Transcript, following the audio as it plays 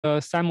the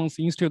Simons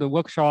Institute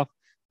workshop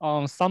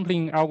on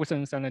sampling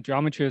algorithms and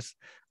geometries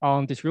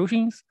on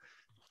distributions.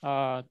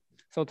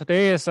 So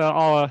today is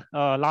our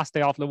last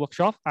day of the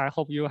workshop. I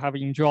hope you have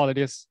enjoyed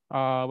this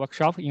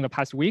workshop in the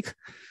past week.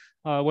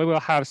 We will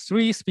have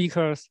 3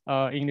 speakers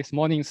in this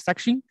morning's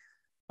section.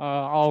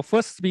 Our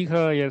first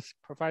speaker is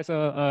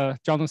Professor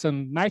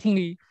Jonathan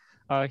Mattingly.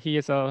 He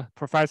is a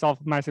professor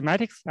of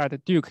mathematics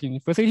at Duke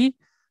University.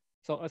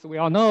 So as we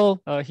all know,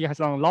 he has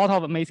done a lot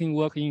of amazing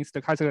work in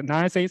stochastic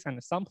analysis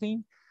and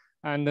sampling.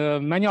 And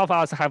many of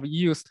us have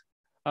used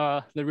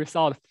the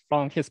result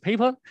from his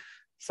paper,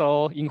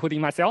 so including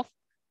myself.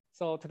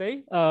 So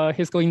today,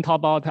 he's going to talk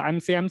about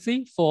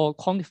MCMC for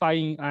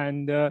quantifying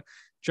and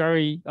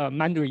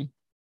gerrymandering.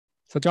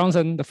 So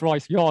Jonathan, the floor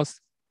is yours.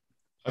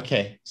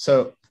 Okay,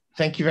 so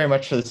thank you very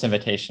much for this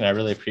invitation. I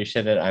really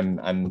appreciate it.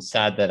 I'm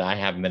sad that I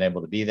haven't been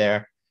able to be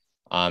there.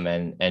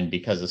 And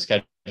because of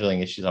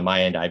scheduling issues on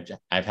my end,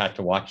 I've had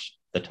to watch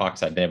the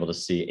talks I've been able to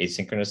see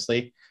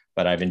asynchronously,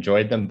 but I've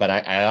enjoyed them. But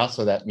I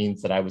also, that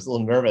means that I was a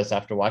little nervous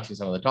after watching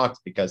some of the talks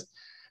because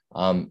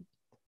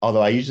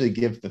although I usually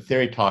give the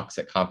theory talks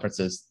at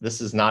conferences, this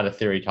is not a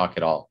theory talk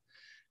at all.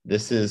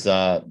 This is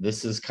a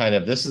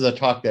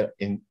talk that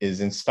is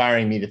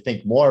inspiring me to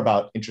think more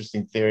about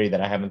interesting theory that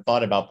I haven't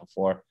thought about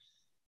before,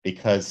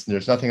 because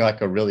there's nothing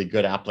like a really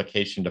good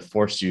application to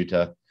force you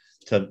to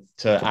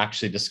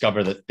actually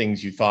discover that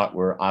things you thought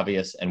were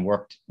obvious and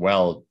worked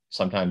well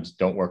sometimes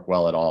don't work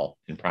well at all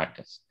in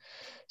practice.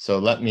 So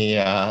let me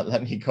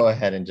go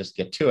ahead and just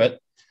get to it.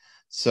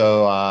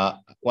 So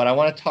what I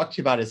want to talk to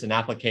you about is an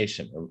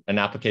application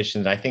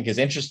that I think is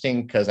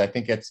interesting because I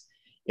think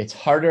it's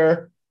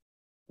harder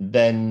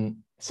than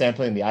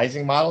sampling the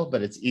Ising model,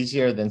 but it's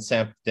easier than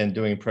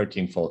doing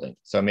protein folding.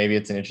 So maybe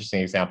it's an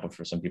interesting example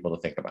for some people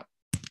to think about.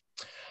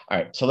 All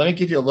right, so let me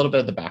give you a little bit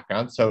of the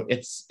background. So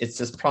it's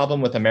this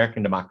problem with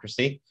American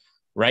democracy.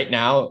 Right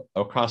now,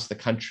 across the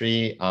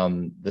country,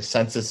 the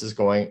census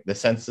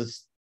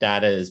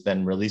data has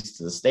been released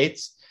to the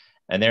states,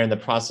 and they're in the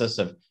process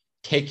of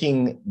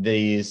taking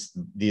these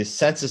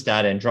census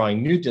data and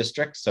drawing new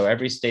districts. So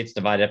every state's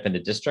divided up into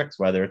districts,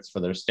 whether it's for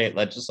their state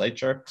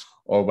legislature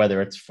or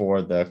whether it's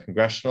for the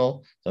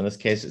congressional. So in this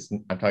case,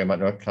 I'm talking about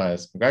North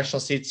Carolina's congressional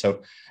seats.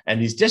 And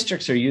these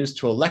districts are used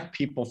to elect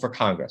people for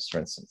Congress, for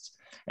instance.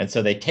 And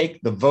so they take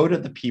the vote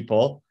of the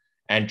people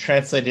and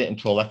translate it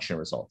into election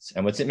results.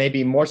 And what's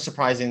maybe more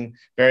surprising,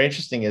 very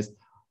interesting, is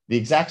the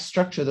exact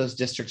structure of those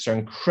districts are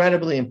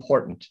incredibly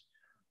important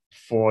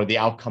for the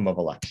outcome of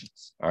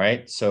elections. All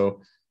right.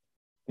 So,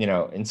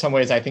 in some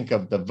ways, I think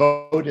of the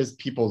vote as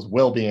people's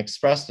will being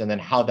expressed, and then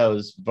how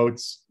those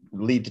votes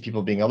lead to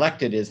people being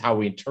elected is how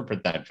we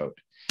interpret that vote.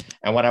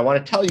 And what I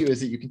want to tell you is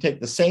that you can take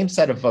the same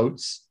set of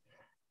votes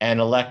and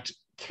elect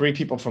 3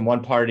 people from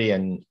one party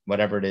and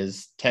whatever it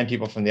is, 10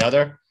 people from the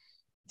other.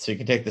 So you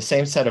can take the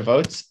same set of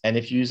votes, and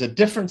if you use a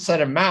different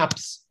set of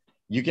maps,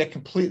 you get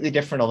completely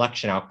different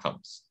election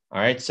outcomes.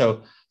 All right.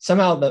 So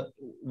somehow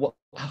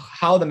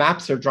how the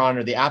maps are drawn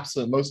are the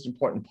absolute most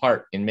important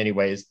part in many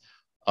ways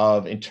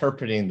of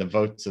interpreting the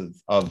votes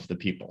of the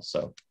people.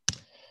 So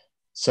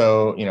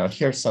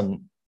here's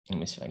some. Let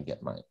me see if I can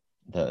get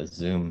the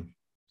Zoom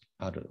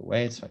out of the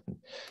way so I can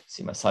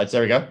see my slides.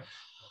 There we go.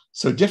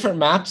 So different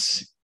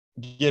maps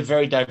give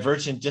very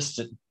divergent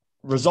distant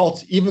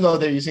results, even though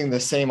they're using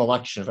the same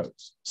election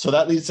votes. So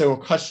that leads to a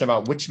question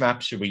about which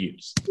map should we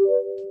use.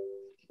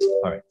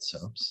 All right, so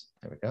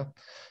there we go.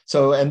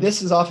 So, and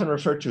this is often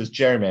referred to as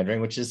gerrymandering,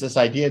 which is this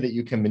idea that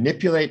you can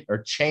manipulate or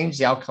change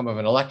the outcome of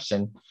an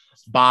election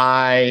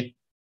by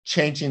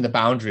changing the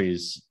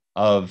boundaries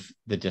of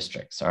the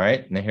districts. All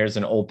right, and here's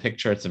an old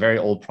picture. It's a very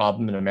old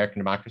problem in American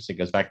democracy. It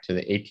goes back to the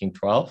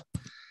 1812.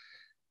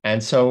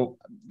 And so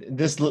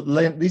this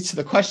leads to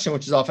the question,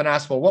 which is often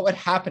asked, well, what would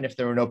happen if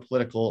there were no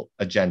political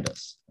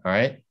agendas? All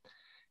right.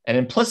 And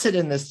implicit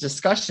in this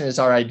discussion is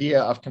our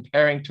idea of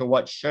comparing to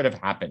what should have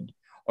happened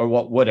or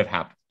what would have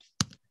happened.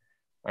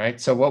 All right.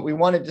 So what we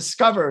want to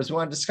discover is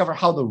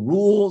how the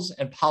rules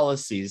and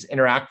policies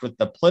interact with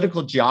the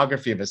political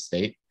geography of a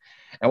state.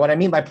 And what I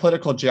mean by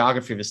political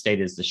geography of a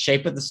state is the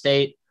shape of the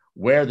state,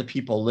 where the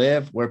people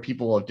live, where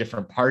people of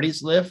different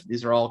parties live.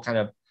 These are all kind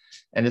of,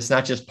 and it's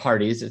not just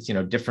parties, it's,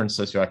 different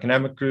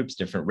socioeconomic groups,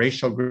 different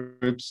racial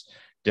groups,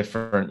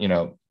 different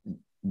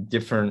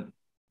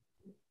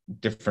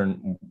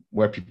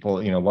where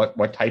people,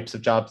 what types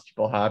of jobs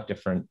people have,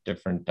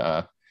 different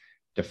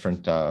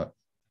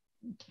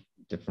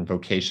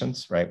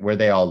vocations, right? Where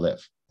they all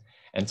live.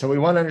 And so we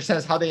want to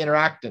understand how they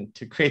interact and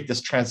to create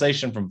this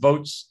translation from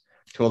votes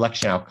to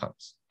election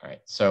outcomes. All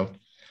right. So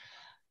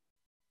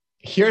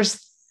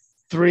here's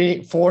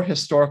 4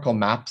 historical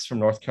maps from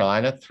North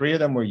Carolina. 3 of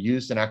them were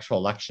used in actual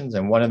elections,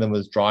 and one of them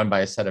was drawn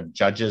by a set of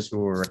judges who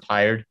were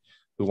retired,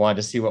 who wanted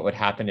to see what would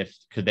happen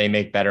could they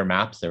make better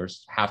maps. There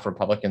was half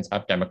Republicans,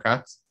 half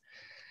Democrats.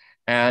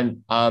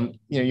 And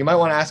you might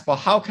want to ask, well,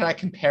 how can I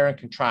compare and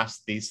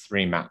contrast these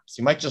 3 maps?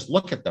 You might just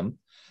look at them,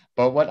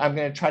 but what I'm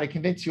going to try to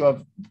convince you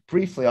of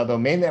briefly, although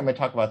mainly I'm going to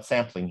talk about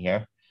sampling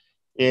here,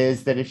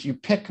 is that if you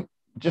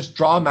just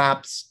draw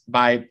maps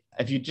by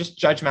if you just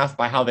judge maps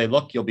by how they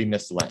look, you'll be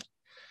misled.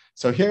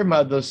 So here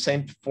are those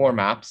same 4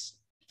 maps.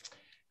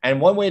 And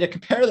one way to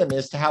compare them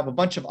is to have a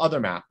bunch of other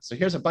maps. So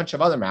here's a bunch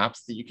of other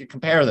maps that you could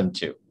compare them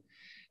to.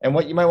 And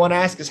what you might want to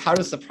ask is, how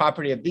does the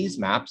property of these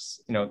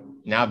maps, now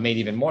I've made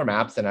even more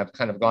maps and I've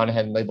kind of gone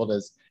ahead and labeled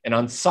as an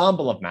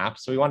ensemble of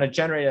maps. So we want to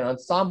generate an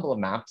ensemble of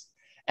maps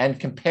and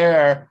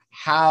compare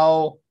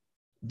how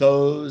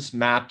those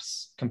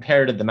maps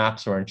compare to the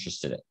maps we're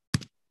interested in.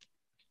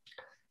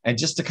 And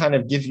just to kind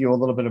of give you a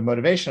little bit of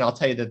motivation, I'll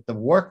tell you that the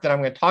work that I'm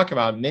going to talk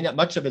about,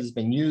 much of it has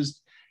been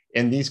used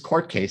in these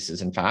court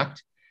cases, in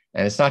fact.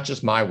 And it's not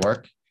just my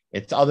work,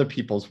 it's other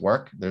people's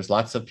work. There's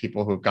lots of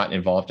people who've gotten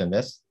involved in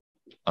this.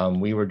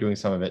 We were doing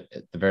some of it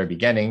at the very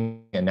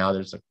beginning, and now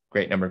there's a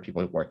great number of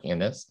people working in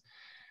this.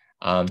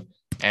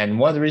 And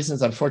one of the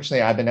reasons,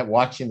 unfortunately, I've been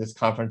watching this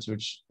conference,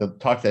 which the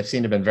talks I've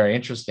seen have been very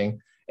interesting,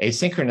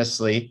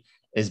 asynchronously,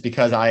 is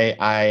because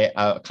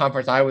a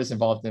conference I was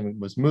involved in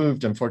was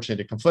moved,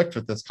 unfortunately, to conflict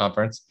with this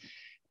conference,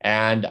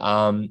 and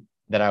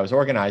that I was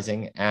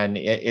organizing. And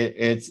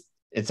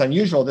it's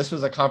unusual. This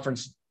was a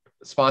conference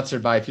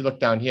sponsored by, if you look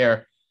down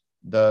here,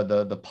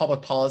 the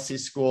public policy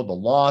school, the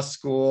law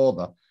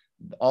school,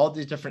 all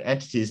these different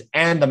entities,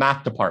 and the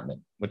math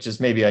department, which is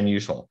maybe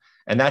unusual.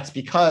 And that's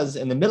because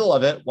in the middle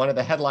of it, one of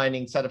the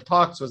headlining set of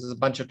talks was a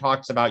bunch of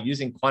talks about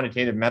using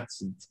quantitative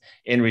methods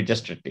in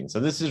redistricting. So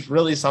this is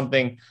really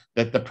something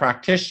that the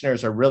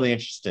practitioners are really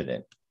interested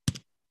in.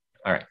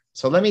 All right,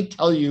 so let me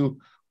tell you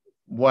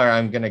where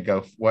I'm going to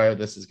go, where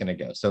this is going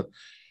to go. So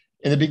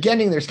in the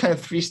beginning, there's kind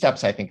of 3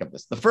 steps, I think, of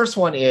this. The first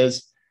one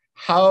is,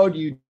 how do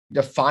you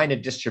define a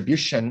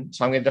distribution?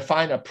 So I'm going to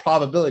define a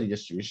probability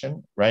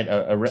distribution, right?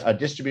 A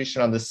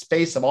distribution on the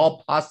space of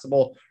all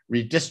possible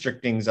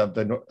redistrictings of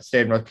the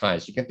state of North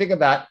Carolina. So you can think of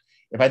that,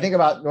 if I think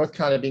about North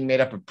Carolina being made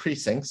up of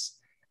precincts,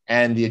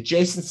 and the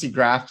adjacency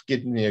graph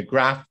gives me a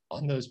graph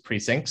on those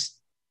precincts.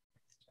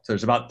 So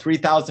there's about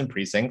 3,000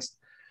 precincts.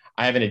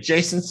 I have an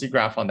adjacency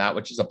graph on that,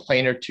 which is a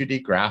planar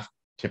 2D graph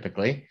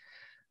typically,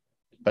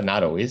 but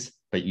not always,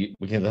 but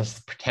we can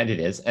just pretend it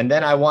is. And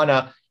then I want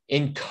to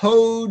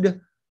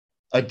encode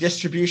a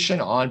distribution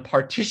on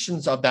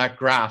partitions of that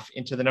graph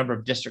into the number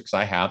of districts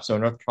I have. So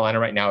in North Carolina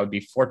right now, it would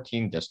be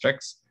 14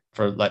 districts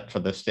for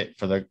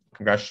the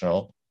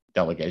congressional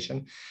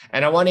delegation.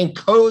 And I want to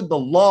encode the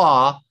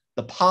law,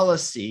 the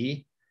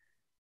policy,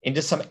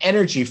 into some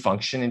energy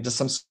function, into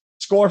some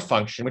score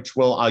function, which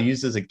I'll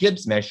use as a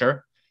Gibbs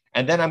measure.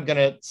 And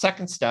then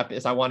second step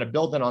is I want to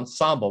build an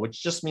ensemble,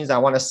 which just means I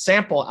want to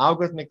sample,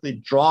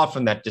 algorithmically draw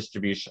from that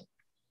distribution.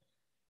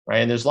 Right?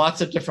 And there's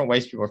lots of different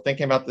ways people are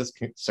thinking about this: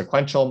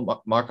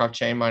 sequential Markov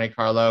chain Monte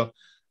Carlo,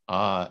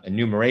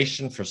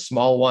 enumeration for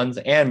small ones,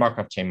 and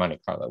Markov chain Monte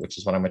Carlo, which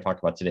is what I'm going to talk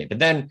about today. But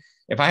then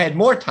if I had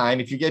more time,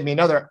 if you gave me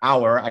another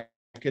hour, I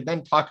could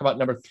then talk about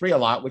number 3 a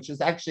lot, which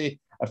is actually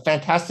a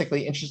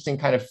fantastically interesting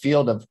kind of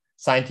field of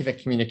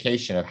scientific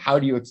communication, of how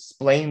do you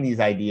explain these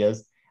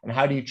ideas and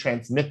how do you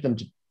transmit them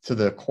to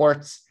the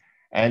courts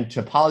and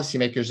to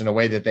policymakers in a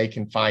way that they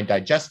can find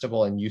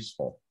digestible and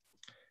useful.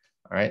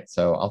 All right,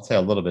 so I'll say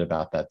a little bit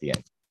about that at the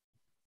end.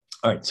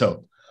 All right,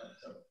 so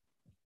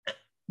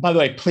by the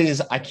way,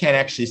 please, I can't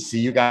actually see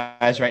you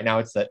guys right now.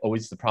 It's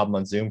always the problem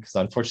on Zoom, because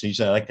unfortunately,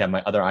 usually I like to have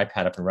my other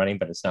iPad up and running,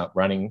 but it's not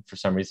running for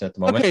some reason at the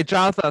moment. Okay,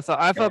 Jonathan, so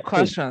I have a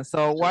question.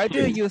 So why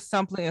do you use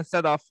sampling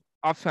instead of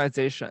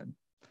optimization?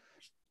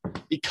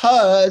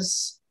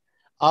 Because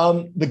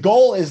the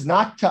goal is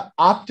not to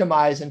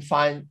optimize and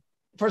find,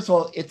 first of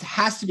all, it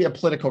has to be a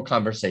political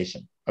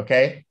conversation,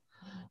 okay?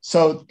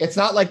 So it's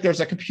not like there's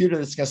a computer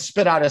that's going to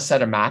spit out a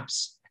set of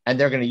maps and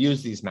they're going to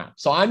use these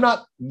maps. So I'm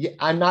not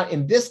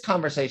in this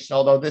conversation,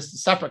 although this is a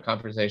separate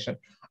conversation,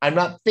 I'm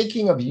not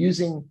thinking of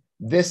using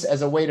this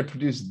as a way to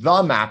produce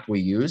the map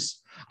we use.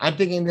 I'm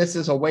thinking this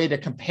is a way to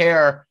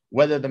compare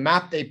whether the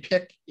map they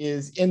pick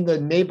is in the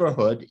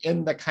neighborhood,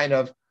 in the kind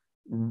of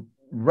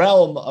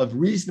realm of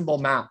reasonable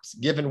maps,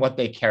 given what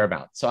they care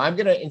about. So I'm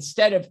going to,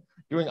 instead of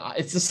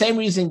it's the same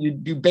reason you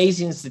do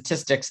Bayesian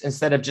statistics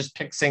instead of just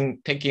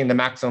picking the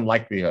maximum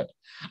likelihood.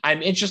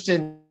 I'm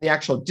interested in the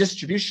actual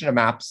distribution of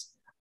maps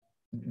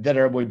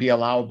that would be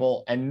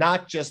allowable, and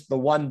not just the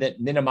one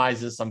that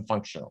minimizes some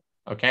functional,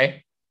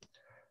 okay?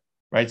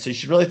 Right, so you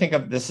should really think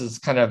of this as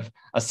kind of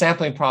a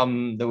sampling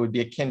problem that would be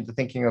akin to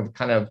thinking of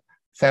kind of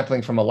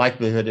sampling from a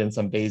likelihood in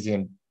some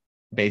Bayesian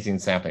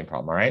sampling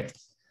problem, all right?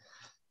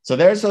 So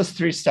there's those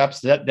 3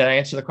 steps. Did I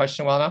answer the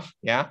question well enough?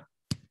 Yeah?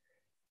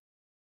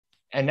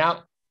 And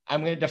now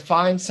I'm going to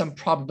define some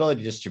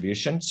probability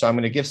distribution. So I'm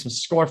going to give some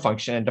score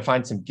function and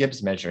define some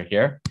Gibbs measure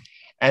here.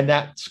 And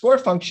that score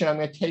function, I'm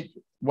going to take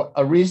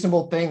a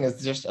reasonable thing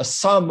is just a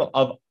sum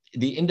of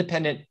the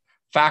independent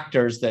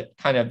factors that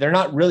they're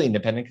not really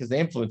independent because they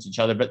influence each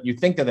other, but you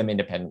think of them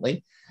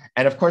independently.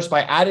 And of course,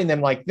 by adding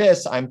them like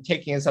this, I'm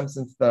taking in some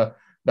sense the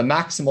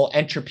maximal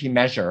entropy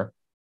measure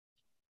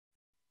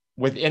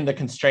within the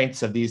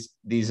constraints of these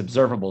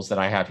observables that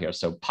I have here.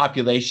 So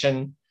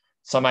population,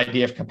 some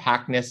idea of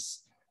compactness.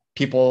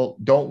 People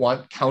don't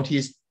want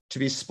counties to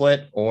be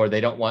split, or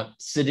they don't want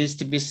cities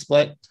to be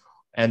split,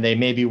 and they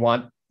maybe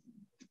want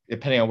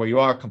depending on where you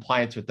are,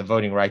 compliance with the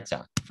Voting Rights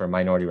Act for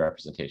minority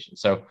representation.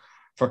 So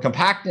for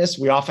compactness,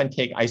 we often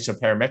take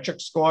isoparametric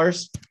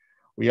scores.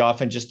 We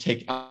often just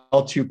take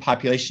L2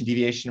 population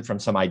deviation from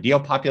some ideal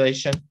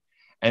population.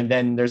 And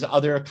then there's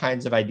other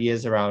kinds of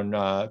ideas around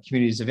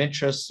communities of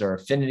interest or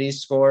affinity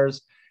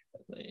scores,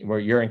 where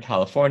you're in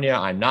California,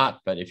 I'm not,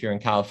 but if you're in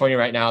California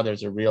right now,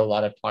 there's a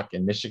lot of talk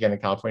in Michigan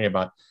and California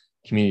about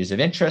communities of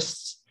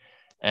interests,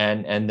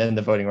 and then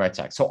the Voting Rights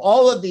Act. So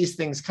all of these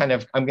things kind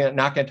of,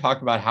 not going to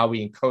talk about how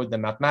we encode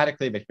them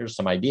mathematically, but here's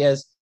some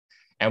ideas.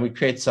 And we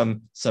create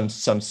some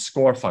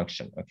score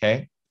function,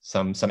 okay?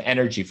 Some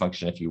energy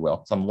function, if you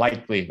will, some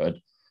likelihood,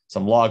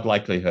 some log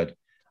likelihood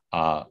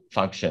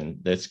function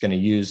that's going to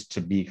use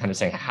to be kind of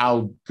saying,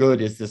 how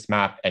good is this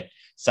map at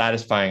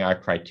satisfying our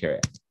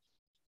criteria?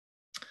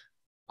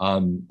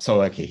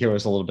 So, okay, here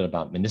was a little bit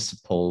about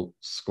municipal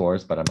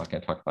scores, but I'm not going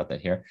to talk about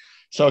that here.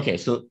 So, okay,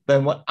 so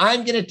then what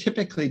I'm going to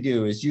typically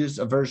do is use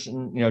a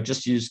version,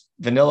 just use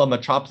vanilla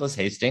Metropolis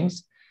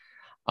Hastings.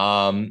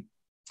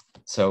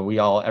 So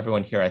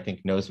everyone here, I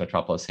think, knows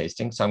Metropolis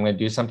Hastings. So I'm going to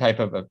do some type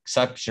of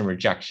exception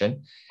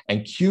rejection.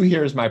 And Q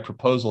here is my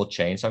proposal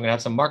chain. So I'm going to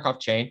have some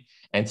Markov chain.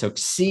 And so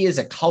C is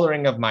a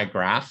coloring of my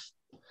graph.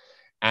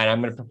 And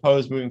I'm going to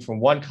propose moving from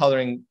one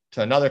coloring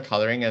to another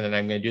coloring. And then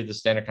I'm going to do the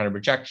standard kind of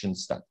rejection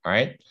step. All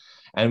right.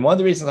 And one of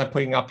the reasons I'm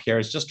putting up here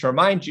is just to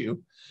remind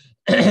you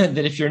that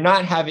if you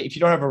don't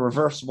have a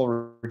reversible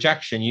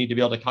rejection, you need to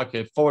be able to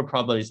calculate forward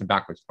probabilities and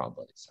backwards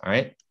probabilities. All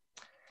right.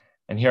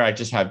 And here I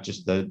just have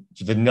the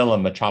vanilla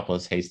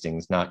Metropolis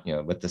Hastings, not,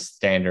 with the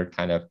standard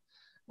kind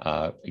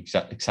of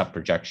accept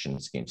rejection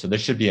scheme. So there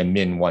should be a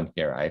min 1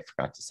 here. I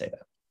forgot to say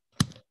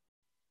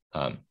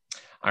that.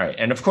 All right.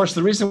 And of course,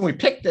 the reason we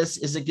pick this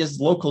is it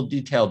gives local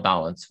detail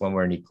balance when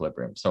we're in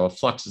equilibrium. So it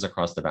fluxes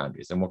across the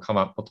boundaries. And we'll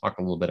talk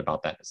a little bit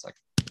about that in a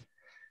second.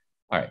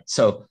 All right.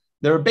 So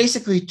there are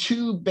basically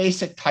two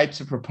basic types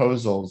of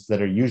proposals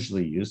that are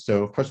usually used.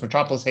 So of course,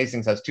 Metropolis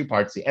Hastings has two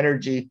parts, the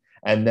energy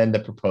and then the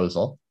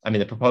proposal.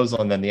 The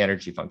proposal and then the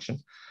energy function.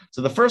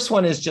 So the first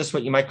one is just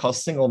what you might call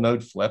single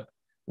node flip,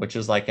 which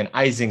is like an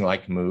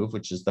Ising-like move,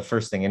 which is the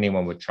first thing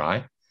anyone would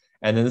try.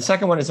 And then the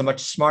second one is a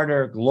much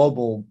smarter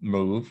global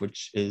move,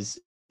 which is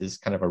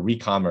kind of a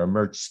recom or a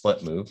merge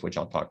split move, which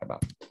I'll talk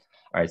about.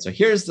 All right, so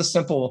here's the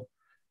simple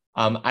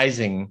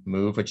Ising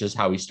move, which is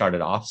how we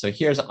started off. So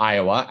here's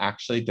Iowa,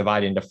 actually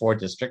divided into 4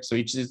 districts. So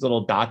each of these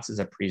little dots is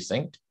a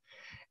precinct,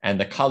 and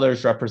the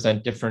colors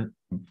represent different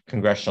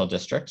congressional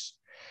districts.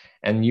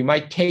 And you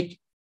might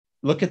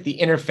look at the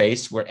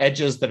interface where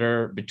edges that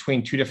are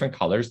between two different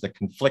colors, the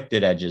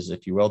conflicted edges,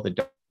 if you will, that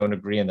don't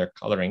agree in their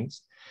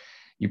colorings.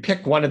 You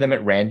pick one of them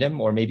at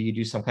random, or maybe you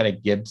do some kind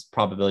of Gibbs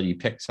probability. You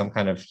pick some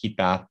kind of heat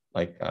bath,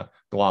 like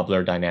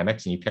globular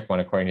dynamics, and you pick one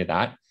according to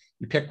that.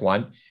 You pick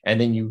one,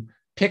 and then you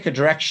pick a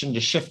direction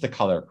to shift the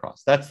color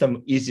across. That's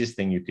the easiest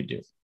thing you could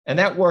do. And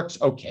that works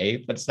okay,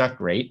 but it's not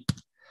great.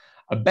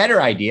 A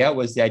better idea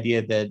was the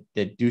idea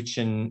that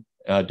Duchin,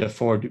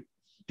 Dufour,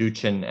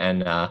 Duchin,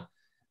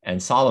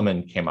 and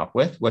Solomon came up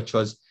with, which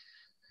was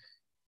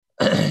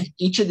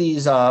each of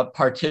these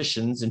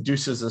partitions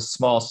induces a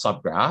small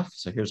subgraph.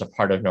 So here's a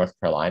part of North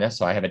Carolina.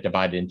 So I have it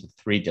divided into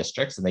 3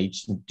 districts, and they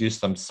each induce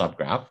some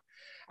subgraph.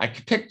 I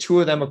could pick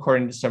 2 of them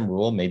according to some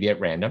rule, maybe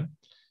at random,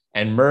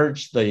 and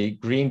merge the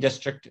green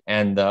district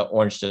and the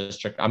orange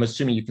district. I'm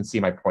assuming you can see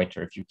my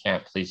pointer. If you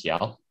can't, please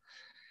yell.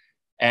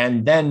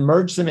 And then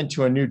merge them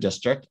into a new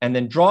district, and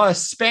then draw a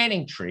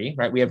spanning tree,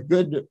 right? We have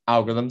good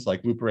algorithms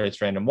like loop arrays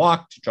random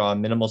walk to draw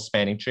minimal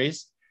spanning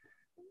trees.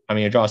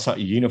 You draw a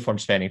uniform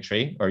spanning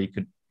tree, or you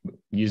could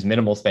use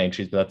minimal spanning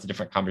trees, but that's a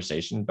different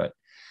conversation. But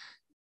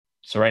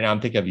so right now I'm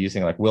thinking of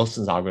using like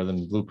Wilson's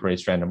algorithm, loop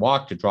arrays random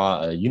walk, to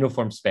draw a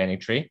uniform spanning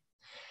tree.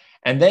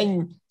 And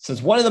then,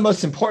 since one of the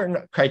most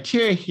important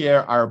criteria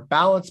here are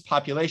balanced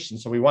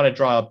populations, so we want to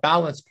draw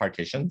balanced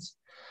partitions.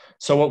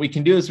 So what we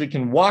can do is we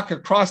can walk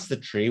across the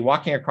tree.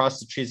 Walking across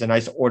the tree is a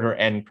nice order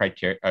n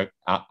criteria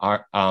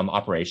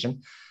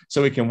operation.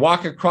 So we can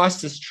walk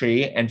across this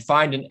tree and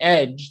find an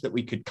edge that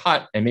we could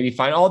cut, and maybe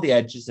find all the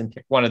edges and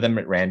pick one of them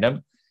at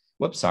random.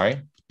 Whoops,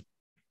 sorry.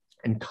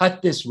 And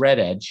cut this red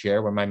edge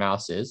here where my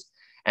mouse is.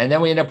 And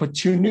then we end up with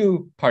 2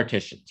 new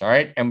partitions, all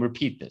right? And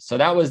repeat this. So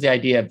that was the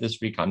idea of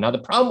this recon. Now, the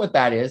problem with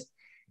that is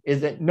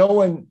that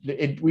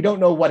we don't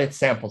know what it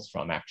samples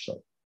from, actually.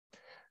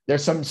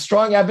 There's some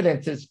strong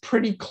evidence that's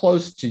pretty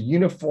close to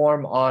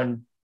uniform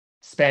on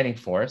spanning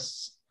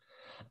forests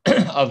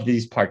of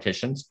these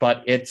partitions,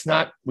 but it's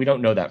not, we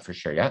don't know that for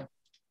sure yet.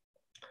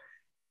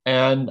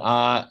 And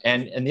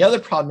the other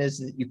problem is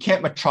that you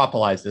can't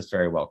metropolize this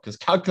very well, because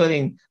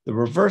calculating the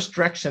reverse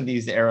direction of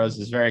these arrows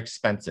is very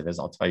expensive, as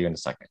I'll tell you in a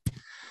second.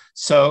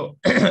 So,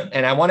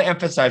 and I want to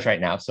emphasize right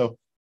now, so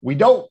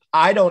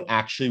I don't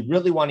actually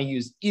really want to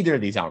use either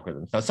of these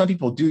algorithms. Now, some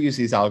people do use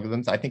these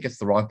algorithms. I think it's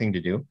the wrong thing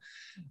to do.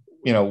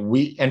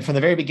 And from the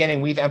very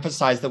beginning, we've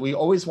emphasized that we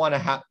always want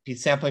to be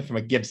sampling from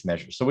a Gibbs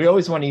measure. So we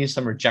always want to use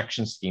some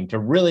rejection scheme to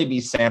really be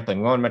sampling.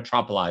 We want to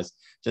metropolize,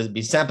 to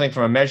be sampling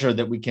from a measure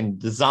that we can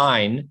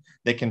design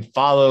that can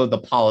follow the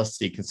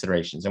policy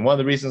considerations. And one of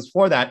the reasons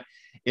for that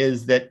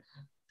is that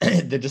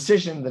the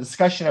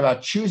discussion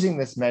about choosing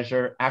this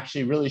measure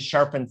actually really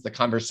sharpens the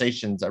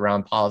conversations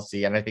around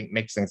policy, and I think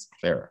makes things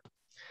clearer.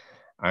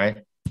 All right.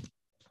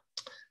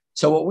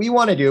 So what we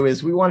want to do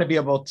is we want to be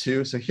able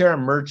to, so here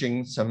I'm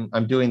merging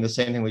I'm doing the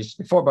same thing we did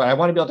before, but I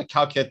want to be able to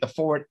calculate the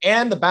forward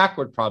and the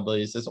backward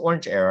probabilities, this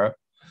orange arrow,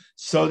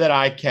 so that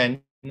I can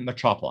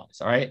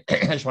metropolize. All right.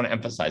 I just want to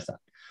emphasize that.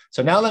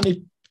 So now let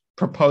me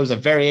propose a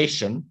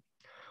variation,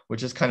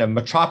 which is kind of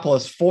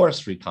metropolis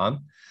forest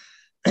recon.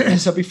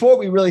 So before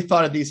we really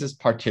thought of these as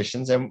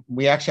partitions, and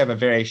we actually have a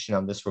variation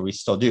on this where we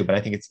still do, but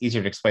I think it's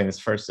easier to explain this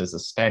first as a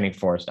spanning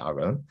forest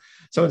algorithm.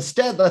 So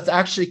instead, let's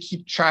actually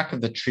keep track of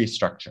the tree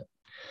structure.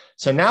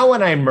 So now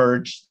when I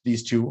merge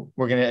these two,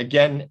 we're going to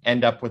again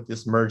end up with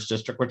this merge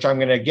district, which I'm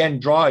going to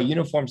again draw a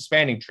uniform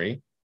spanning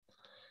tree.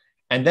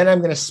 And then I'm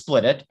going to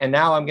split it. And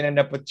now I'm going to end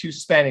up with two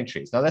spanning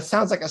trees. Now that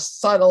sounds like a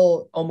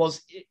subtle,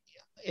 almost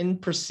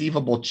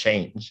imperceivable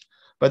change.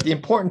 But the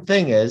important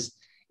thing is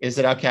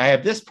that, okay, I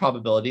have this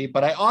probability,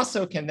 but I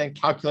also can then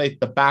calculate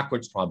the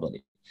backwards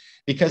probability.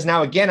 Because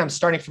now, again, I'm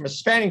starting from a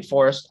spanning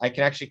forest. I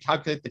can actually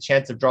calculate the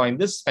chance of drawing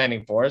this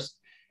spanning forest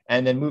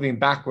and then moving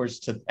backwards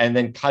to, and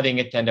then cutting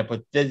it to end up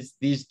with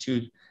these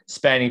two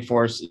spanning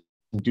forests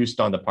induced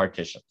on the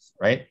partitions,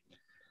 right?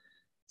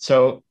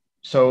 So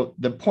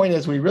the point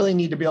is we really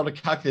need to be able to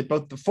calculate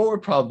both the forward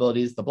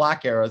probabilities, the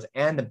black arrows,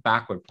 and the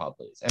backward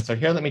probabilities. And so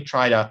here, let me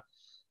try to,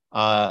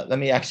 let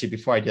me actually,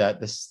 before I do that,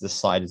 this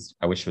slide is,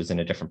 I wish it was in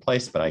a different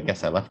place, but I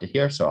guess I left it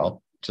here. So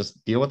I'll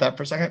just deal with that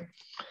for a second.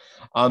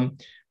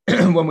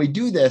 When we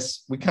do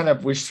this,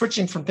 we're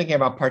switching from thinking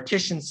about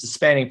partitions to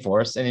spanning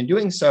forests. And in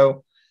doing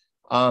so,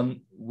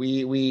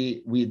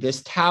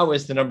 this tau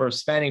is the number of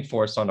spanning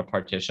forests on a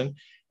partition.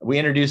 We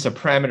introduce a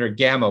parameter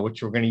gamma,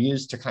 which we're going to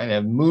use to kind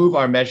of move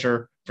our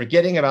measure,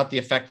 forgetting about the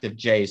effect of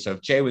J. So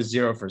if J was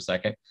 0 for a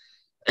second,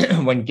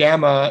 when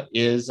gamma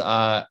is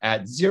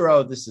at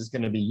 0, this is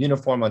going to be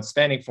uniform on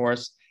spanning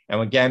forests. And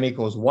when gamma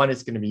equals 1,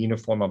 it's going to be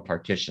uniform on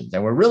partitions.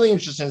 And we're really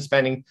interested in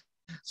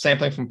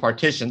sampling from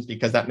partitions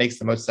because that makes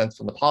the most sense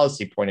from the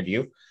policy point of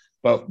view.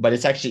 But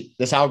it's actually,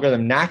 this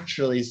algorithm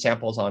naturally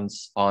samples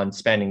on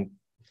spanning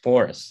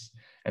forests.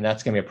 And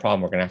that's going to be a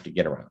problem we're going to have to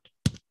get around.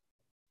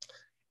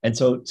 And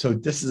so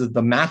this is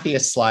the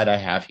mathiest slide I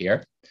have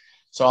here.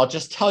 So I'll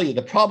just tell you,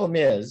 the problem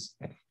is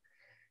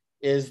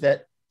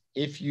that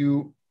if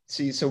you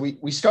see, so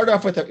we start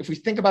off with, if we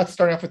think about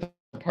starting off with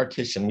a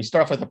partition, we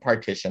start off with a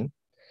partition,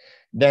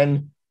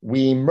 then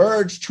we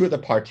merge two of the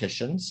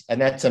partitions, and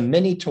that's a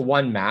many to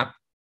one map.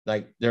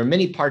 Like there are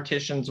many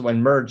partitions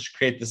when merged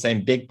create the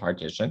same big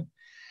partition.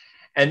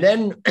 And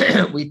then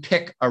we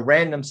pick a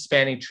random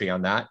spanning tree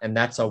on that, and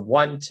that's a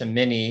one to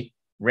many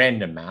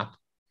random map.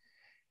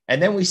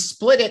 And then we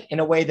split it in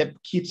a way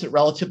that keeps it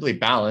relatively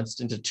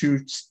balanced into two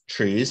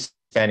trees,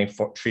 spanning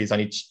trees on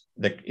each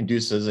that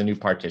induces a new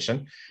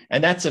partition.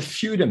 And that's a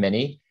few to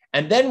many.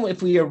 And then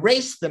if we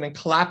erase them and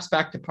collapse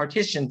back to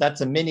partitions,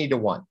 that's a many to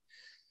one.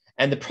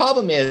 And the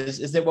problem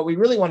is that what we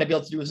really want to be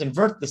able to do is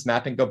invert this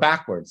map and go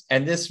backwards.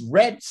 And this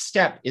red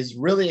step is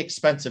really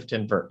expensive to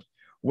invert.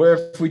 Where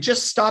if we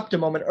just stopped a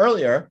moment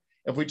earlier,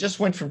 if we just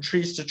went from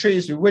trees to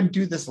trees, we wouldn't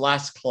do this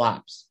last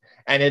collapse.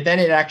 And then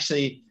it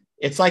actually,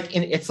 it's like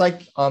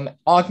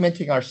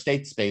augmenting our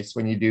state space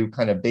when you do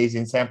kind of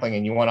Bayesian sampling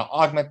and you want to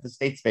augment the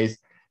state space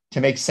to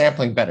make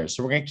sampling better.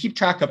 So we're going to keep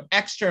track of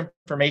extra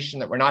information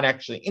that we're not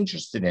actually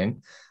interested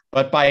in,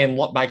 but by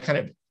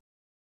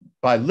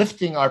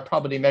lifting our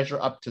probability measure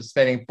up to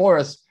spanning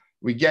forests,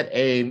 we get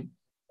a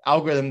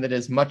algorithm that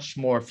is much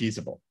more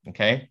feasible.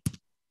 Okay,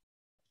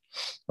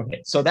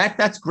 so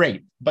that's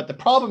great. But the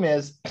problem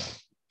is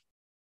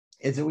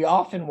that we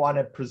often want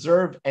to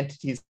preserve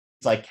entities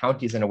like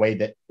counties in a way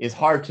that is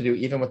hard to do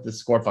even with the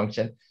score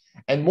function.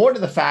 And more to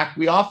the fact,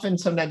 we often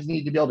sometimes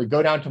need to be able to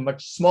go down to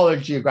much smaller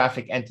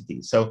geographic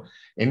entities. So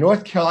in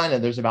North Carolina,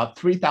 there's about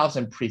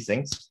 3,000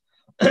 precincts.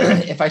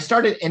 If I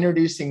started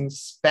introducing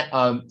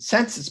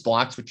census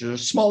blocks, which are a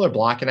smaller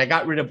block, and I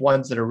got rid of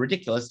ones that are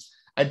ridiculous,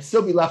 I'd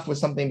still be left with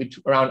something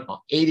around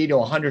 80 to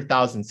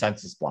 100,000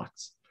 census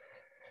blocks.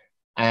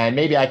 And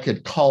maybe I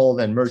could cull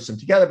and merge them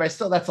together, but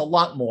still that's a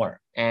lot more.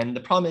 And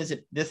the problem is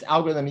that this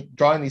algorithm,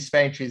 drawing these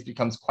spanning trees,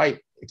 becomes quite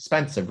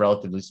expensive,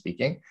 relatively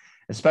speaking,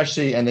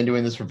 especially, and then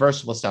doing this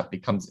reversible step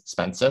becomes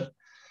expensive.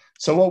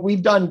 So what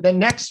we've done then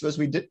next was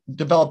we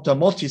developed a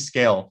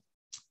multi-scale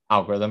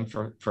algorithm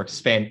for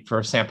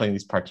sampling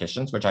these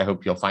partitions, which I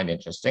hope you'll find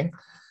interesting.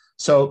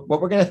 So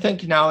what we're going to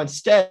think now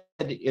instead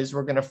is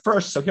we're going to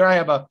first, so here I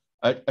have a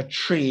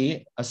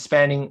tree,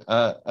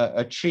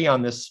 a tree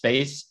on this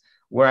space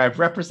where I've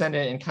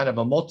represented it in kind of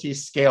a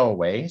multi-scale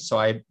way. So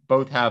I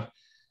both have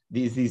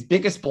these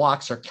biggest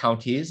blocks are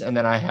counties, and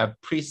then I have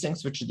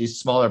precincts, which are these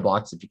smaller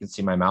blocks, if you can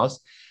see my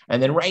mouse.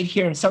 And then right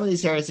here in some of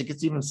these areas, it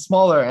gets even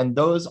smaller, and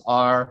those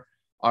are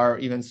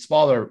even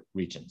smaller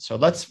regions. So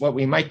what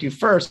we might do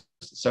first,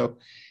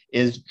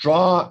 is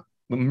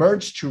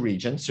merge two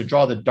regions. So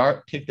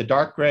pick the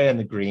dark gray and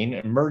the green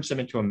and merge them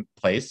into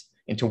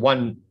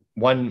one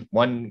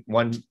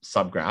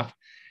subgraph.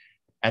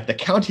 at the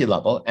county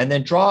level, and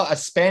then draw a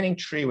spanning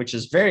tree, which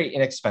is very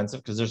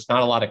inexpensive because there's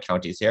not a lot of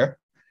counties here,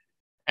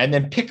 and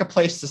then pick a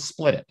place to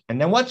split it. And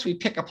then once we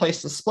pick a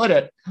place to split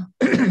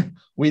it,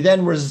 we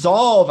then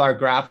resolve our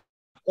graph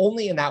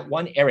only in that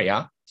one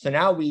area. So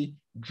now we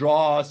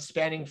draw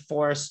spanning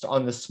forest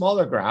on the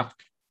smaller graph,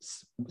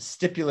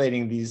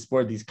 stipulating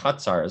where these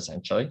cuts are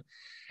essentially.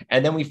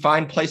 And then we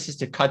find places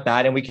to cut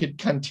that, and we could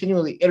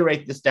continually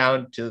iterate this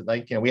down to,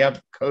 like, we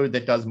have code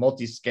that does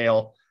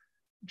multi-scale,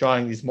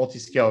 drawing these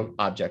multi-scale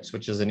objects,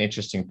 which is an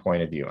interesting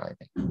point of view, I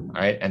think.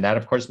 All right. And that,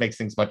 of course, makes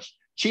things much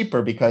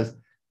cheaper because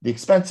the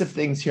expensive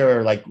things here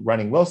are like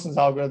running Wilson's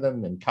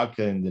algorithm and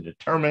calculating the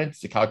determinants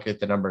to calculate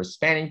the number of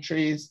spanning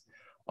trees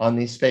on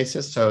these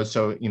spaces. So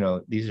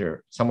these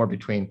are somewhere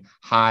between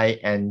high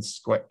n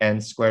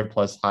squared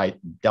plus high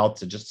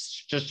delta,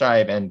 just shy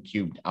of n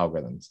cubed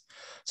algorithms.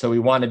 So we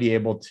want to be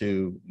able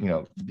to,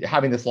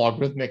 having this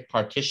logarithmic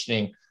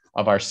partitioning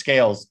of our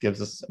scales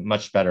gives us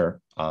much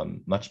better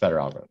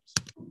algorithms.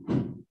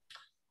 All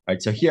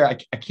right, so here I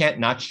can't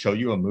not show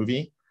you a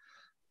movie.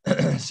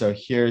 So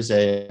here's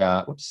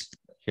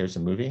here's a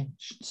movie.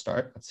 Should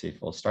start. Let's see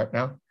if we'll start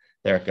now.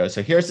 There it goes.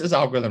 So here's this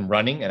algorithm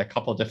running at a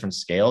couple different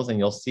scales, and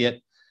you'll see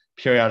it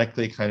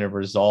periodically kind of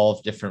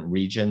resolve different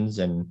regions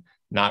and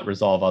not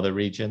resolve other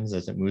regions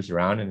as it moves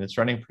around. And it's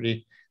running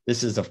pretty.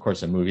 This is, of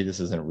course, a movie. This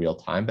isn't real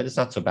time, but it's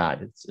not so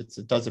bad.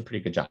 It does a pretty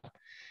good job.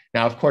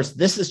 Now, of course,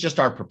 this is just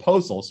our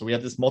proposal. So we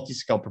have this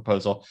multi-scale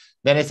proposal.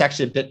 Then it's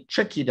actually a bit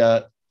tricky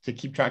to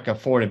keep track of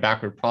forward and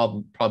backward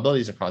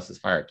probabilities across this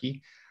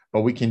hierarchy.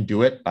 But we can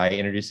do it by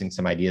introducing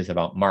some ideas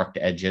about marked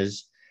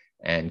edges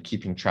and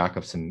keeping track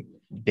of some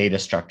data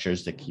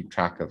structures that keep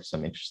track of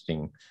some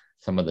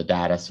of the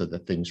data so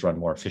that things run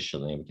more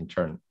efficiently. We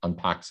can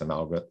unpack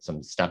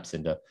some steps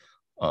into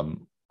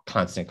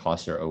constant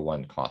cost or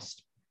ON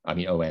cost. All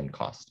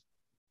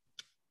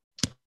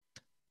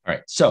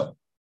right, so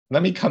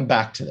let me come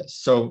back to this.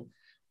 So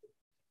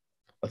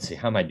let's see,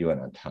 how am I doing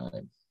on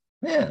time?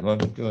 Yeah, I'm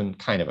doing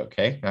kind of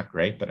okay, not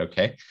great, but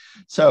okay.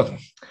 So,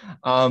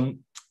 so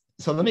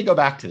let me go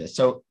back to this.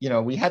 So,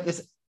 we had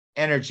this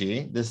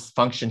energy, this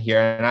function here,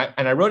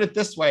 and I wrote it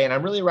this way, and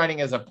I'm really writing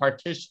as an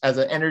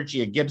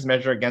energy, a Gibbs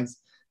measure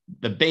against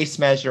the base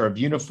measure of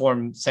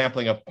uniform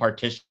sampling of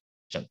partitions.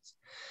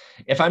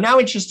 If I'm now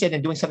interested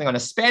in doing something on a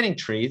spanning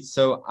tree,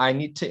 so I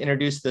need to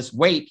introduce this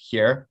weight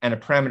here and a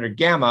parameter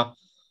gamma,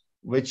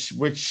 which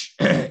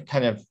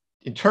kind of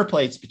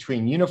interpolates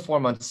between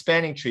uniform on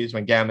spanning trees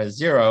when gamma is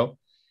 0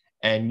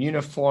 and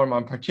uniform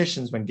on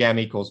partitions when gamma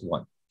equals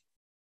 1.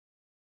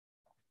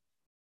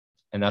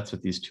 And that's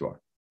what these two are.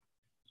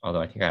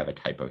 Although I think I have a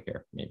typo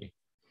here, maybe.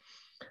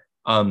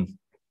 And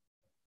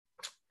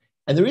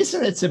the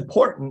reason it's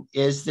important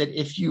is that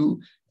if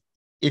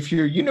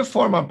you're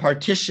uniform on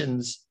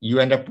partitions, you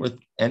end up with,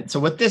 and so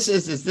what this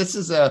is this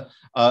is a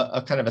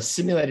kind of a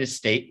simulated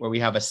state where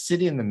we have a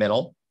city in the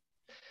middle.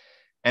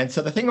 And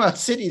so the thing about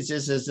cities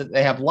is that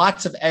they have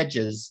lots of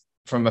edges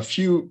from a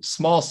few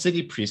small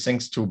city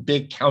precincts to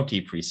big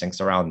county precincts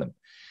around them.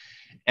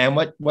 And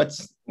what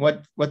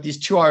these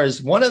two are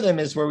is, one of them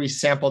is where we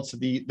sampled, so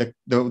the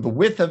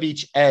width of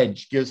each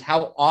edge gives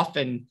how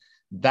often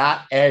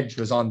that edge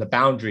was on the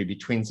boundary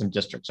between some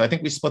districts. So I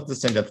think we split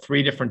this into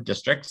 3 different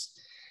districts,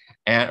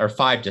 or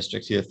 5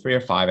 districts, either 3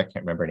 or 5, I can't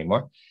remember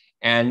anymore.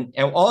 And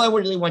all I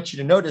really want you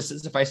to notice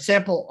is if I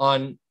sample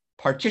on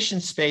partition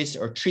space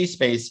or tree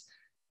space,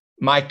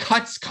 my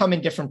cuts come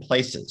in different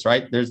places,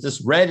 right? There's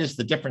this red is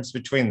the difference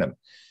between them.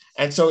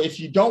 And so if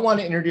you don't want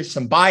to introduce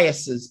some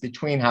biases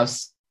between how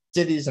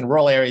cities and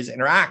rural areas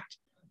interact,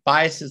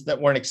 biases that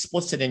weren't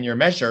explicit in your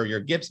measure, your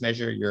Gibbs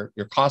measure,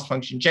 your cost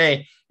function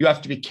J, you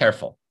have to be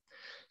careful.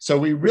 So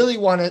we really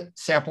want to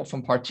sample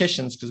from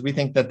partitions because we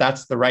think that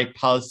that's the right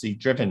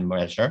policy-driven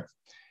measure.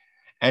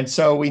 And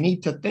so we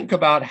need to think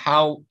about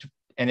how to,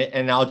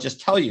 and I'll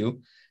just tell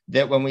you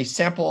that when we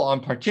sample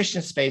on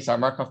partition space, our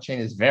Markov chain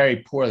is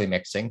very poorly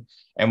mixing.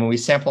 And when we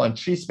sample on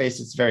tree space,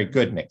 it's very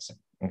good mixing,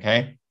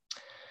 okay?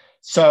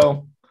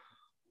 So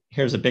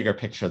here's a bigger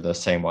picture of the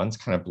same ones,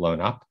 kind of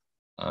blown up.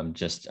 I'm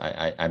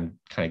kind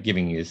of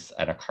giving you this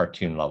at a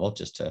cartoon level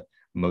just to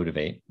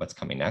motivate what's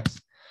coming next.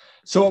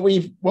 So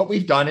what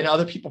we've done, and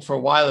other people for a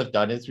while have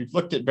done, is we've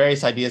looked at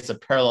various ideas of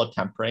parallel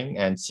tempering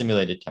and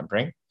simulated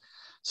tempering.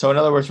 So in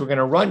other words, we're going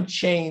to run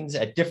chains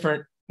at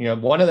different,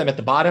 one of them at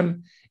the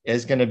bottom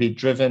is going to be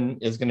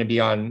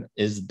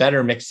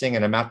better mixing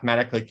and a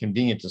mathematically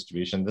convenient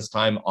distribution, this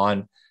time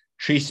on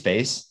tree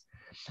space.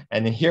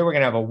 And then here we're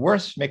going to have a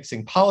worse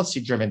mixing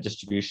policy-driven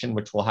distribution,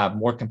 which will have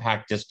more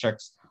compact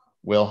districts,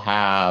 will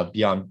have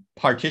beyond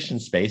partition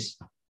space.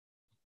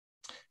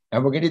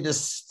 And we're going to do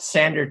this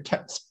standard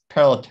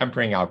parallel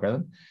tempering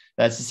algorithm.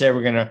 That's to say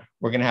we're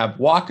going to have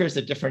walkers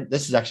at different,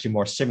 this is actually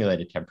more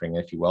simulated tempering,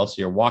 if you will.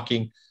 So you're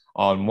walking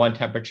on one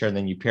temperature, and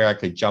then you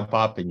periodically jump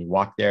up and you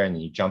walk there, and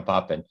then you jump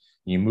up and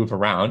you move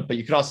around. But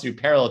you could also do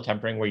parallel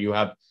tempering where you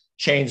have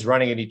chains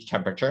running at each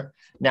temperature.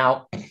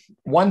 Now,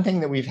 one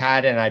thing that we've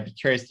had, and I'd be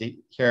curious to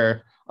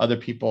hear other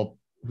people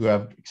who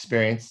have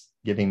experience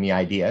giving me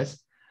ideas,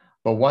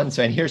 But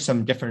and here's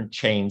some different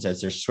chains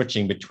as they're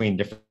switching between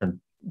different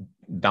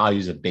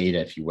values of beta,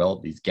 if you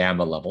will, these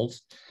gamma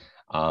levels.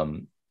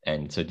 And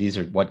so these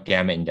are what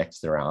gamma index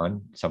they're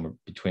on, somewhere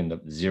between the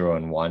 0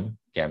 and 1.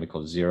 Gamma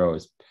equals 0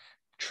 is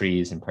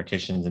trees and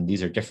partitions, and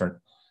these are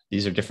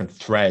different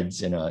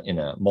threads in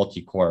a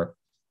multi-core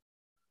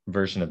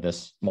version of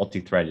this,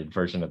 multi-threaded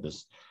version of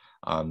this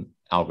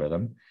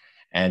algorithm.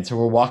 And so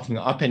we're walking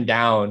up and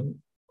down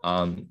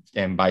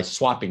and by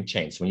swapping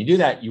chains. So when you do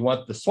that, you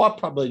want the swap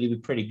probability to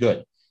be pretty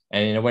good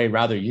and in a way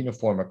rather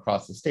uniform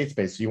across the state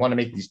space. So you want to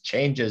make these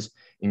changes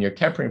in your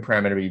tempering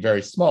parameter be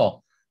very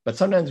small. But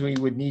sometimes we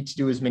would need to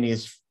do as many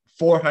as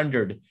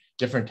 400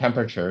 different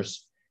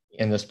temperatures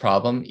in this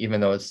problem, even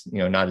though it's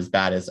not as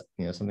bad as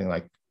something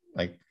like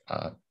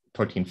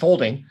protein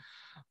folding.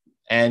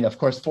 And of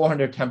course,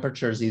 400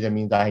 temperatures either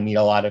means I need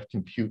a lot of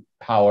compute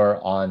power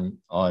on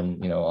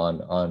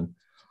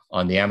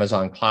the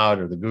Amazon cloud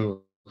or the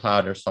Google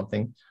cloud or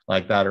something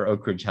like that, or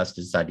Oak Ridge has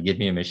to decide to give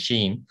me a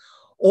machine,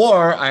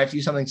 or I have to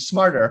do something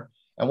smarter.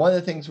 And one of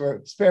the things we're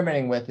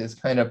experimenting with is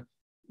kind of,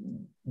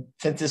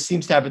 since this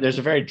seems to have, there's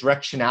a very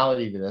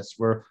directionality to this,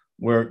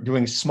 we're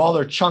doing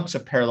smaller chunks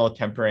of parallel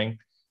tempering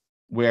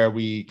where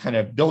we kind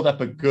of build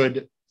up a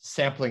good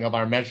sampling of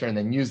our measure and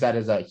then use that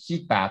as a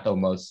heat bath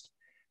almost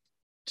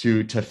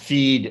to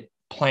feed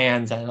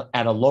plans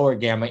at a lower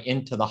gamma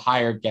into the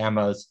higher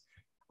gammas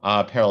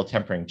parallel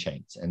tempering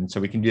chains. And so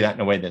we can do that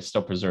in a way that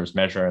still preserves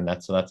measure. And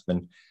that's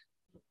been,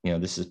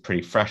 this is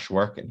pretty fresh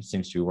work and it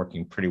seems to be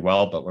working pretty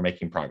well, but we're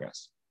making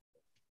progress.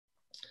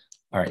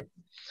 All right.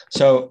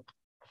 So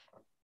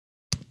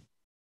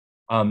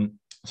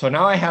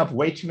now I have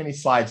way too many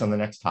slides on the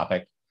next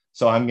topic.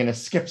 So I'm going to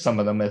skip some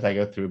of them as I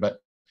go through. But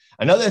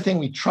another thing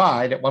we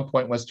tried at one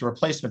point was to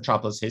replace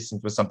Metropolis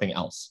Hastings with something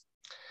else.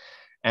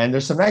 And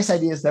there's some nice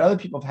ideas that other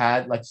people have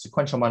had, like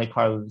sequential Monte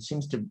Carlo, that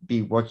seems to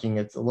be working.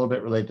 It's a little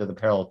bit related to the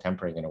parallel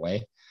tempering in a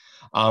way.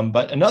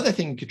 But another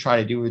thing you could try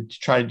to do would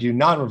try to do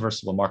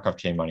non-reversible Markov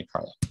chain Monte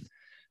Carlo.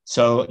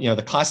 So,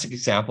 the classic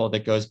example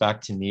that goes back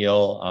to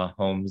Neil,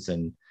 Holmes,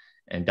 and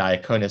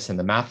Diaconis in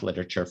the math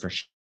literature for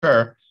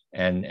sure,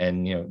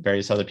 and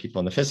various other people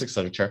in the physics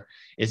literature,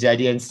 is the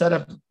idea, instead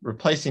of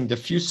replacing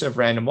diffusive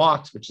random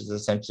walks, which is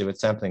essentially what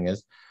sampling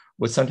is,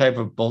 with some type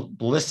of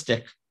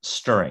ballistic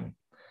stirring.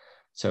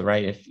 So,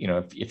 right,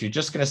 if you're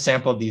just going to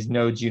sample these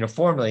nodes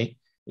uniformly,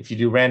 if you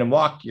do random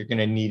walk, you're going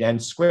to need n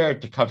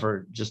squared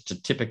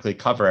to typically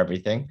cover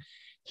everything.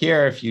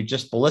 Here, if you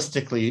just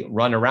ballistically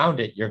run around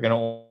it, you're going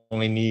to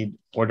only need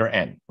order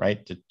n,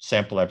 right, to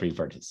sample every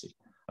vertex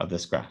of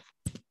this graph.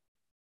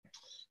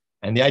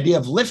 And the idea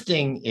of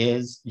lifting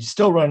is you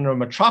still run a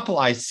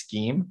metropolized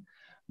scheme,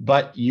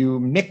 but you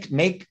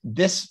make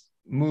this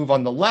move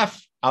on the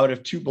left out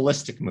of two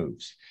ballistic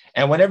moves.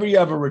 And whenever you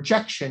have a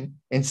rejection,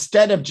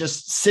 instead of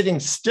just sitting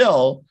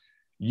still,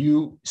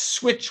 you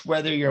switch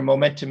whether your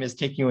momentum is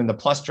taking you in the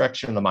plus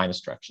direction or the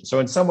minus direction.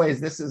 So in some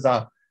ways, this is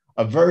a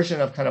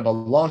version of kind of a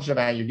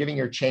Langevin. You're giving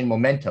your chain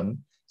momentum.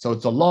 So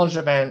it's a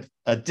Langevin,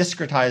 a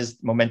discretized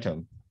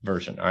momentum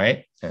version, all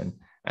right? And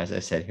as I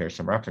said, here's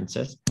some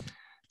references.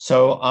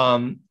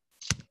 So,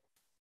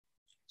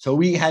 so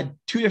we had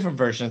two different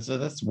versions of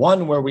this.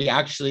 One where we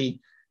actually,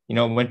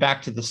 went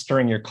back to the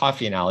stirring your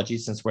coffee analogy,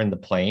 since we're in the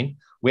plane.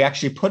 We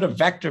actually put a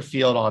vector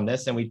field on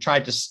this and we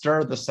tried to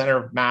stir the center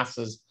of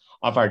masses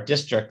of our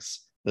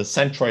districts, the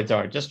centroids of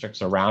our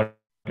districts around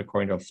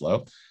according to a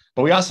flow.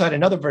 But we also had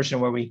another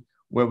version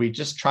where we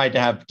just tried to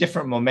have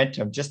different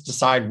momentum, just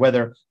decide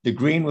whether the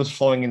green was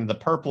flowing into the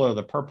purple or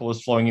the purple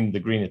was flowing into the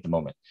green at the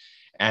moment.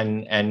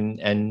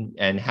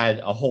 And had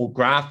a whole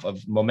graph of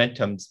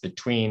momentums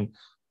between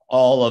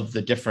all of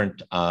the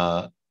different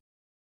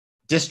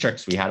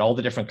districts. We had all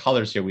the different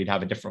colors here. We'd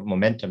have a different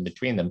momentum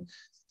between them,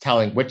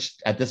 telling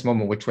at this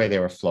moment which way they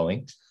were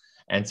flowing.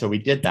 And so we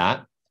did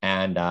that.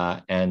 And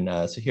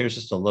so here's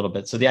just a little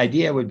bit. So the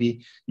idea would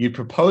be you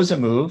propose a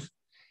move.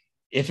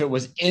 If it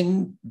was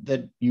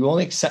you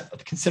only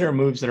consider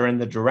moves that are in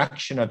the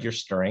direction of your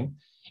stirring.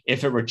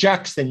 If it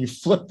rejects, then you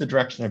flip the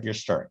direction of your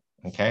stirring,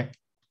 okay?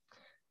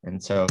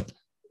 And so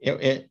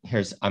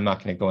I'm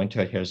not going to go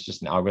into it. Here's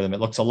just an algorithm. It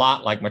looks a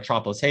lot like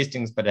Metropolis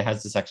Hastings, but it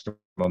has this extra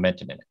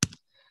momentum in it.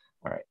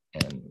 All right,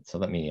 and so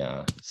let me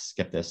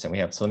skip this.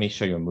 And so let me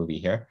show you a movie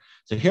here.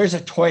 So here's a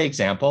toy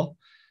example.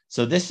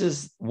 So this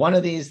is one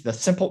of these. The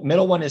simple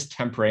middle one is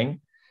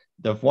tempering.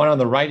 The one on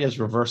the right is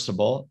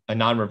reversible, a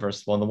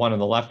non-reversible, and the one on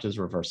the left is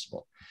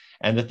reversible.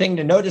 And the thing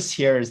to notice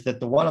here is that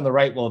the one on the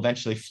right will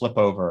eventually flip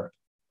over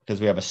because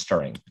we have a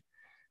stirring.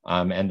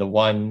 And the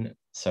one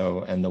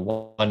and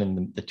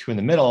the two in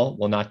the middle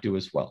will not do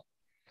as well.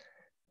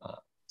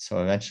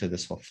 So eventually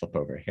this will flip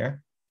over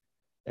here.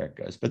 There it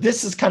goes. But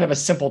this is kind of a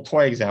simple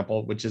toy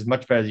example, which is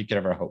much better than you could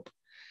ever hope.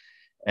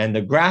 And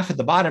the graph at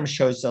the bottom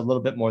shows a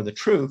little bit more of the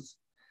truth.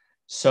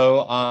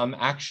 So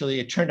actually,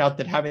 it turned out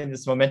that having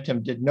this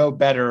momentum did no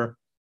better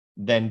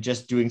than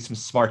just doing some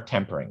smart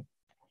tempering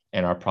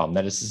in our problem.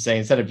 That is to say,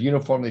 instead of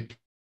uniformly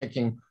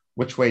picking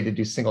which way to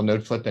do single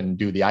node flip and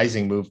do the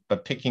Ising move,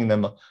 but picking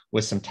them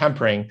with some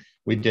tempering,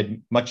 we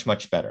did much,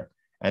 much better.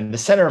 And the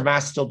center of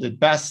mass still did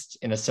best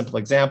in a simple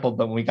example,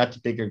 but when we got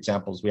to bigger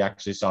examples, we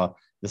actually saw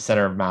the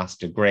center of mass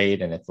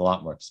degrade, and it's a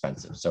lot more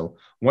expensive. So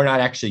we're not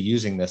actually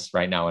using this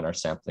right now in our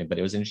sampling, but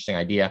it was an interesting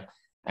idea,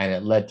 and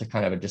it led to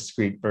kind of a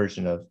discrete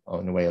version of,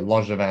 in a way, a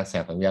Langevin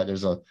sampling. Yeah,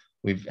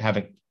 we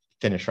haven't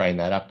finished writing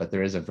that up, but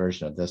there is a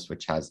version of this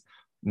which has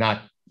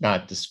not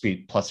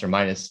discrete plus or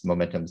minus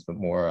momentums, but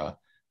more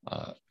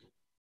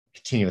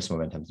continuous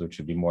momentums, which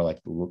would be more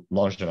like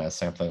Langevin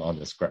sampling on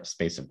this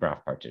space of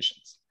graph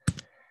partitions.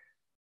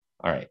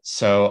 All right,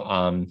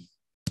 so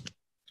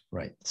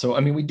right. So,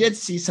 I mean, we did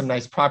see some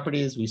nice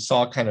properties. We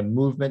saw kind of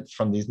movement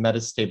from these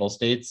metastable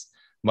states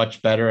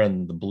much better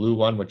in the blue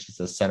one, which is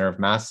the center of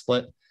mass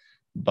split.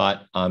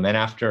 But, and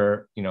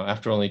after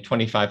only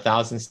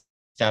 25,000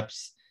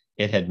 steps,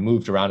 it had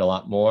moved around a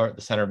lot more.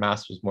 The center of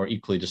mass was more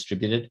equally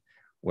distributed,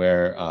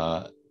 where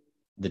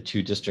the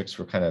two districts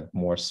were kind of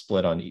more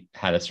split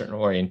had a certain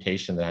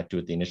orientation that had to do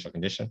with the initial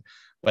condition.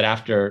 But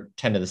after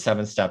 10 to the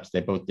 7 steps,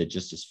 they both did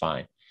just as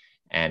fine.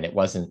 And it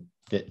wasn't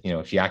that,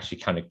 if you actually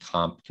counted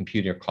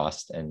computer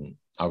cost and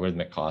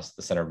algorithmic cost,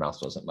 the center of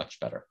mass wasn't much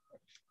better.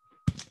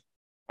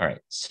 All right,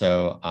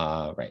 so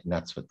right, and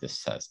that's what this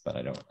says, but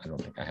I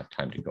don't think I have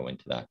time to go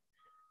into that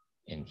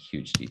in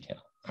huge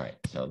detail. All right,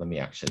 so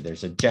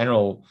there's a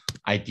general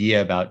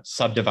idea about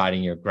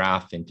subdividing your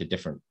graph into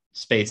different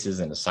spaces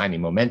and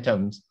assigning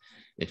momentums.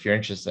 If you're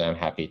interested, I'm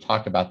happy to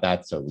talk about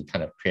that. So we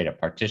kind of create a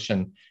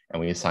partition and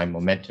we assign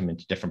momentum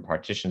into different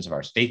partitions of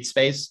our state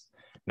space,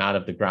 not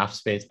of the graph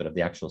space, but of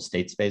the actual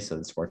state space. So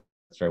this works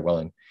very well.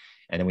 And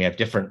then we have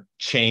different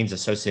chains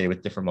associated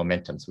with different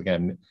momentums. We got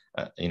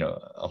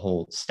a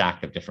whole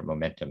stack of different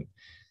momentum.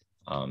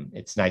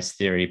 It's nice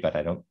theory, but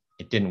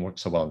it didn't work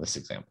so well in this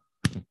example.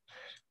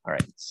 All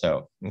right,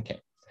 so, okay.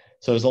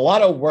 So there's a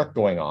lot of work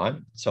going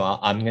on. So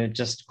I'm going to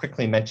just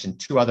quickly mention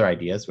 2 other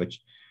ideas,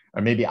 which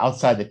are maybe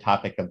outside the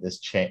topic of this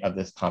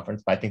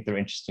conference, but I think they're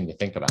interesting to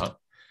think about.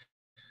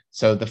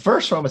 So the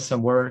first one was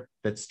some work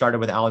that started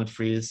with Alan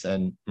Fries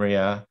and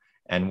Maria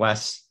and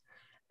Wes,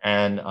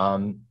 and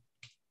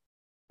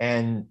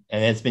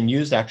it's been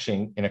used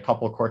actually in a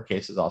couple of court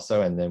cases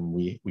also. And then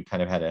we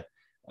kind of had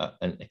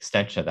an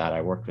extension of that.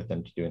 I worked with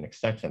them to do an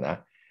extension of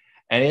that,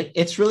 and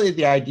it's really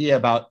the idea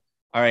about,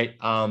 all right,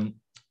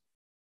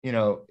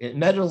 it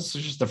measures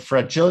just the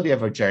fragility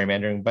of a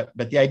gerrymandering, but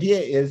the idea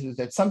is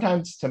that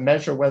sometimes to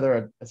measure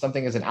whether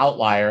something is an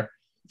outlier,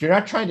 if you're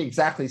not trying to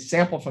exactly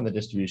sample from the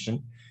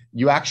distribution,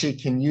 you actually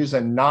can use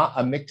a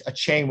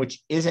chain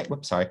which isn't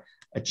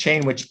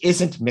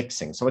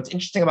mixing. So what's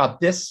interesting about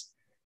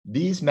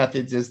these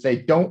methods is they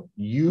don't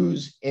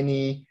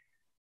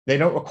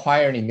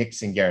require any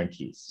mixing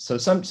guarantees. So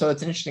it's an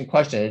interesting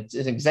question. It's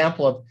an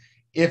example of,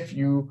 if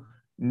you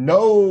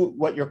know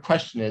what your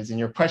question is, and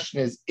your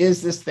question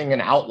is this thing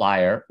an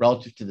outlier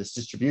relative to this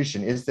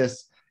distribution? Is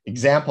this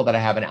example that I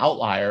have an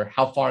outlier?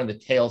 How far in the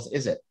tails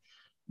is it?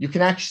 You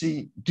can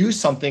actually do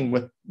something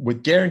with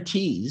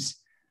guarantees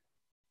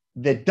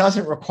that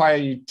doesn't require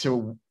you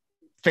to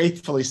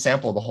faithfully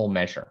sample the whole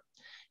measure.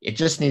 It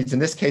just needs, in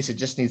this case, it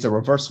just needs a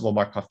reversible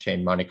Markov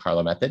chain Monte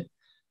Carlo method.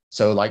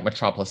 So like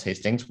Metropolis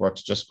Hastings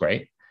works just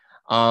great.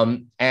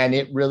 And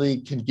it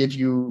really can give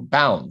you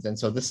bounds. And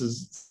so this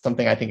is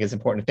something I think is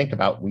important to think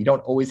about. We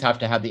don't always have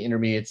to have the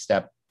intermediate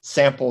step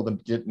sample the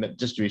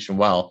distribution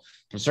well.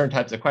 For certain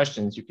types of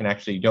questions, you can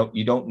actually,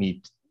 you don't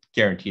need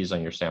guarantees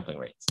on your sampling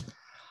rates.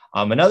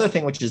 Another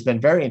thing which has been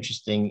very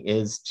interesting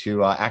is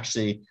to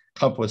actually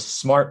come up with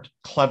smart,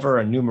 clever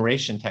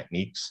enumeration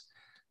techniques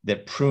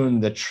that prune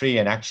the tree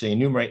and actually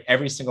enumerate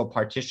every single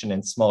partition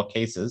in small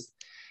cases.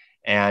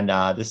 And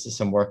this is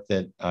some work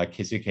that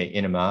Keisuke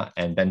Inuma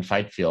and Ben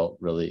Feitfield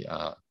really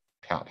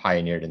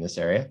pioneered in this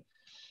area.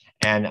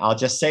 And I'll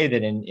just say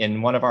that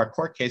in one of our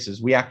court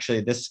cases, we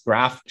actually, this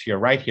graph to your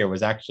right here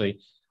was actually,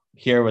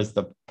 here was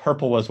the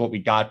purple was what we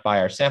got by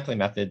our sampling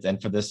methods.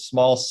 And for this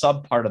small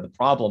sub part of the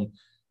problem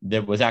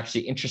that was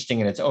actually interesting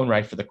in its own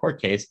right for the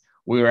court case,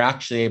 we were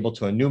actually able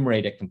to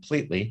enumerate it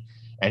completely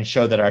and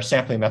show that our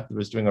sampling method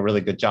was doing a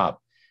really good job.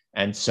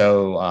 And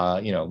so,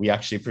 we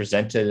actually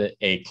presented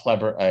a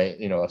clever,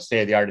 a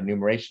state-of-the-art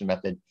enumeration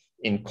method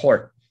in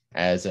court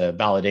as a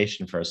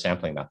validation for a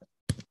sampling method.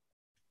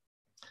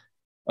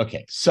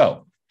 Okay,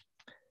 so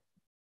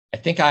I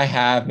think I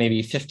have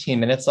maybe 15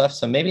 minutes left.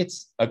 So maybe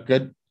it's a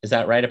good, is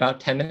that right? About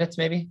 10 minutes,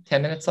 maybe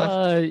 10 minutes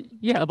left?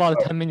 Yeah,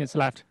 about 10 minutes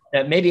left.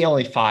 Maybe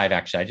only 5,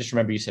 actually. I just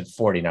remember you said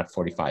 40, not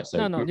 45.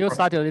 So no, you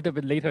started a little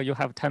bit later. You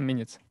have 10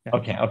 minutes. Yeah.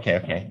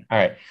 Okay. All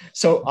right.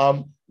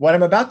 So what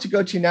I'm about to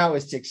go to now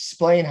is to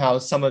explain how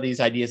some of these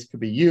ideas could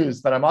be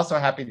used, but I'm also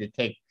happy to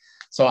take,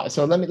 so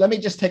let me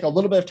just take a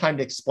little bit of time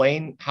to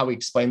explain how we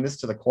explain this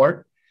to the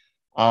court,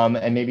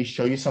 and maybe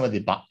show you some of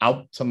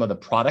the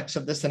products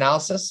of this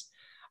analysis.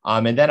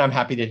 And then I'm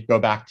happy to go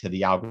back to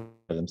the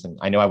algorithms. And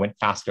I know I went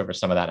fast over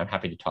some of that. I'm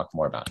happy to talk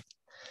more about it.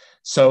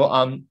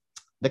 So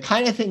the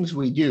kind of things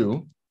we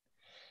do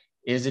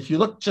is, if you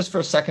look just for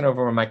a second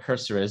over where my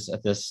cursor is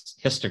at this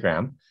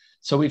histogram.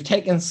 So we've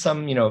taken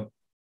some,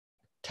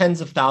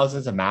 tens of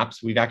thousands of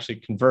maps. We've actually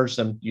converged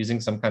them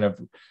using some kind of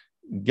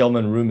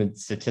Gilman-Rubin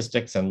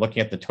statistics and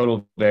looking at the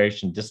total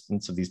variation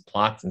distance of these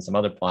plots and some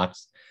other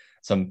plots,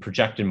 some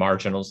projected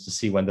marginals to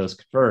see when those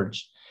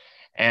converge.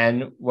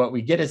 And what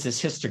we get is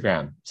this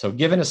histogram. So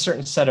given a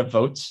certain set of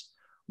votes,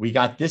 we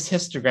got this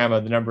histogram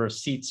of the number of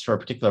seats for a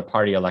particular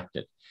party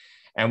elected.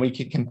 And we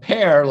could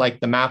compare like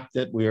the map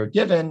that we were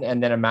given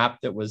and then a map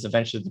that was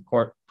eventually the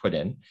court put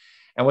in.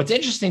 And what's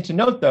interesting to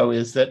note, though,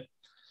 is that,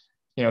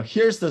 you know,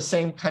 here's the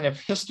same kind of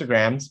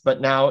histograms,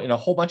 but now in a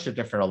whole bunch of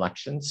different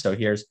elections. So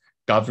here's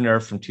governor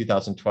from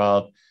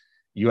 2012,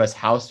 US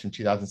House from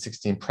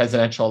 2016,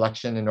 presidential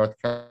election in North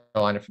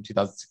Carolina from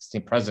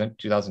 2016, president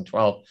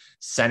 2012,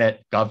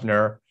 Senate,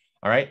 governor,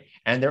 all right?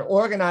 And they're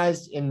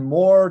organized in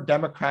more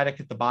Democratic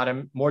at the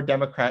bottom, more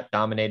Democrat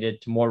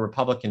dominated to more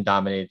Republican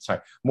dominated,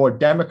 more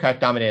Democrat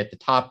dominated at the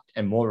top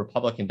and more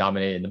Republican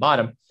dominated in the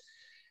bottom.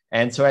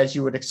 And so as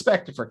you would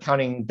expect, if we're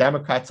counting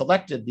Democrats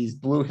elected, these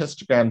blue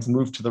histograms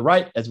move to the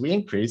right as we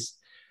increase.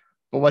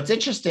 But what's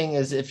interesting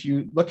is if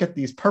you look at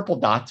these purple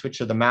dots,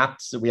 which are the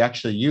maps that we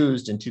actually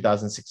used in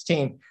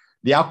 2016,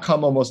 the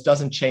outcome almost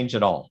doesn't change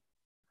at all.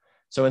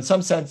 So in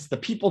some sense, the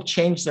people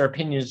change their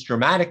opinions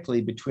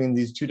dramatically between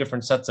these two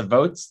different sets of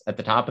votes at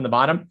the top and the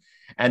bottom,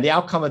 and the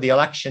outcome of the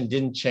election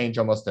didn't change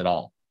almost at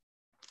all.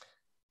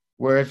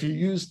 Where if you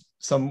use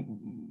some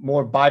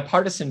more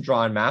bipartisan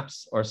drawn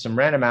maps or some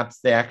random maps,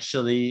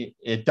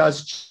 it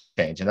does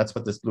change, and that's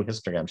what this blue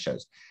histogram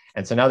shows.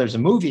 And so now there's a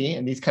movie,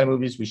 and these kind of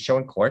movies we show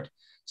in court.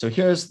 So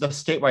here's the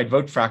statewide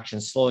vote fraction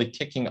slowly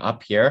ticking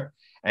up here.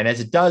 And as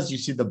it does, you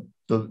see the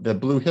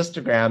blue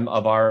histogram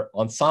of our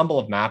ensemble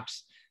of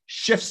maps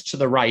shifts to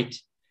the right.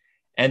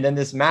 And then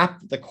this map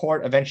that the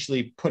court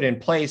eventually put in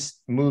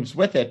place moves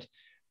with it.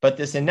 But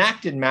this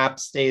enacted map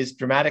stays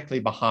dramatically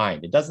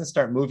behind. It doesn't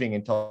start moving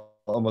until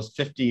almost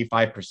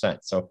 55%.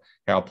 So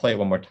here, I'll play it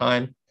one more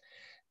time.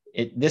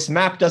 This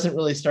map doesn't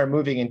really start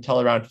moving until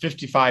around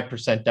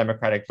 55%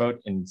 Democratic vote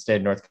in the state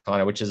of North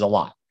Carolina, which is a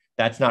lot.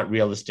 That's not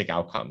realistic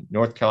outcome.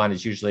 North Carolina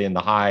is usually in the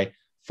high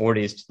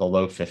 40s to the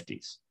low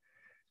 50s.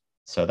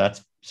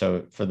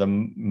 So for the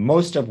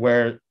most of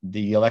where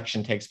the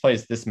election takes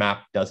place, this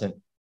map doesn't,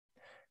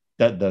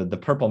 the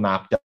purple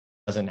map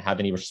doesn't have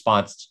any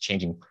response to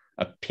changing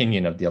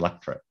opinion of the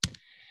electorate.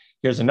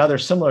 Here's another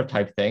similar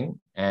type thing.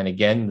 And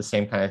again, the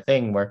same kind of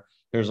thing where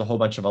here's a whole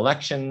bunch of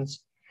elections.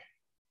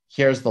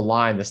 Here's the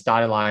line, the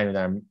dotted line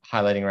that I'm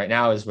highlighting right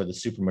now is where the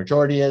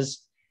supermajority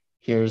is.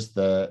 Here's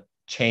the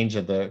change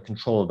of the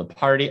control of the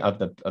party, of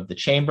the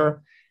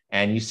chamber.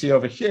 And you see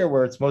over here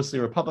where it's mostly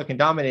Republican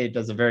dominated,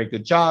 does a very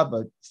good job,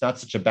 but it's not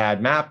such a bad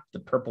map. The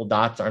purple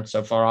dots aren't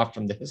so far off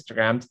from the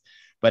histograms.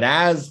 But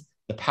as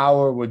the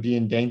power would be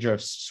in danger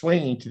of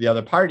swinging to the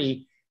other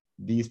party,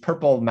 the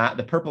purple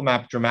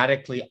map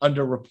dramatically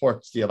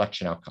underreports the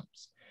election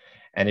outcomes.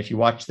 And if you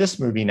watch this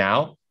movie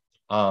now,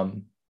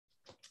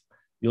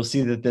 you'll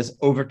see that this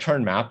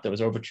overturned map that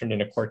was overturned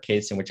in a court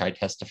case in which I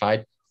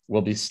testified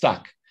will be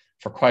stuck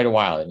for quite a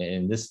while.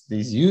 And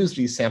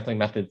these sampling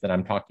methods that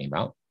I'm talking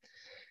about.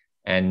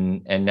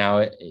 And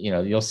now, you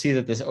know, you'll see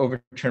that this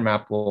overturned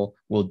map will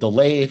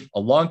delay a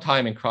long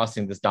time in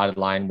crossing this dotted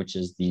line, which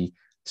is the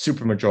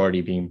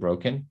supermajority being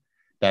broken.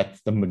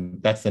 That's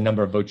the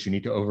number of votes you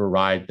need to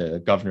override the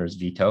governor's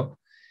veto.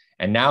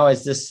 And now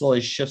as this slowly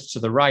shifts to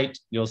the right,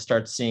 you'll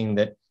start seeing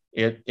that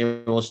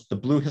the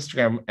blue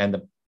histogram and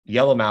the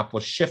yellow map will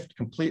shift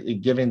completely,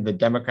 giving the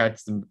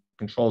Democrats the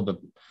control of the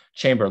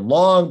chamber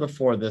long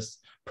before this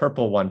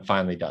purple one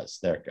finally does.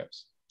 There it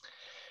goes.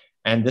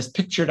 And this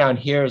picture down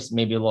here is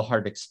maybe a little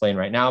hard to explain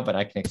right now, but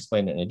I can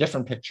explain it in a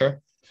different picture.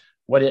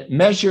 What it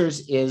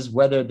measures is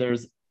whether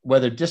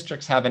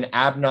districts have an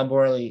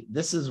abnormally,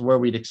 this is where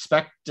we'd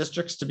expect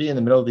districts to be in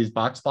the middle of these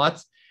box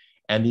plots.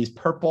 And these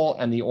purple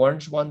and the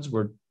orange ones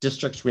were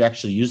districts we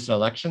actually used in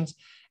elections.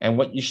 And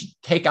what you should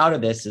take out of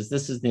this is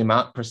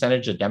the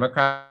percentage of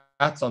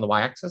Democrats on the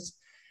y-axis.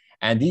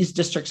 And these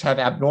districts have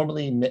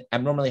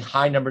abnormally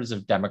high numbers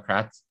of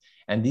Democrats.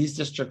 And these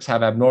districts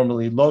have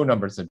abnormally low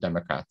numbers of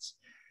Democrats.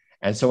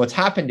 And so what's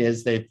happened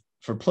is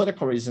for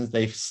political reasons,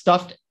 they've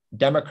stuffed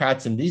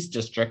Democrats in these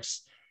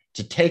districts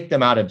to take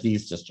them out of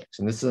these districts.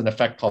 And this is an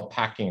effect called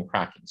packing and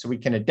cracking. So we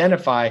can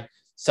identify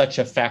such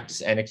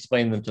effects and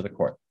explain them to the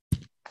court.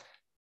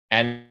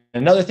 And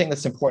another thing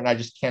that's important, I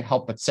just can't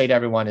help but say to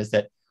everyone, is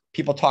that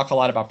people talk a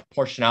lot about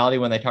proportionality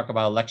when they talk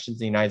about elections in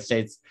the United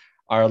States.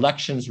 Our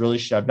elections really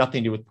should have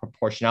nothing to do with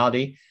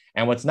proportionality.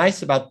 And what's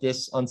nice about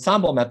this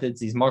ensemble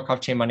methods, these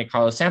Markov chain Monte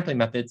Carlo sampling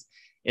methods,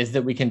 is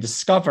that we can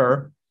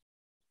discover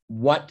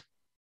what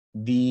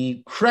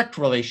the correct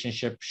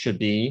relationship should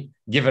be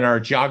given our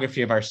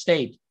geography of our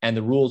state and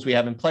the rules we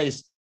have in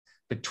place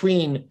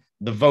between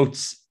the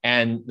votes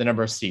and the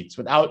number of seats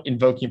without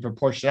invoking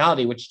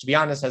proportionality, which, to be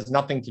honest, has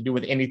nothing to do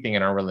with anything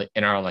in our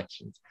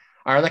elections.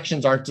 Our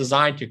elections aren't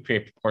designed to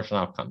create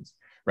proportional outcomes,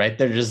 right?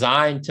 They're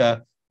designed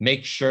to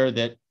make sure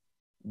that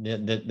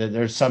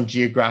there's some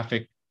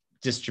geographic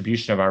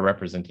distribution of our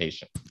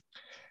representation.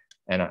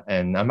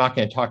 And I'm not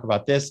going to talk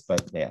about this,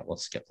 but yeah, we'll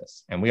skip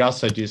this. And we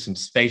also do some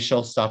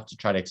spatial stuff to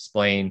try to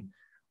explain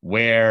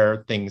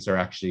where things are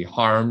actually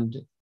harmed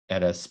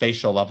a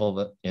spatial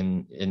level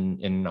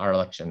in our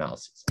election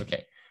analyses.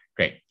 Okay,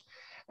 great.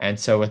 And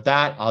so with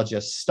that, I'll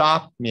just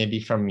stop. Maybe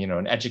from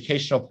an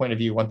educational point of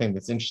view, one thing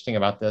that's interesting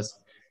about this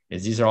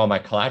is these are all my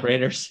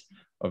collaborators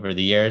over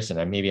the years,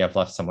 and maybe I've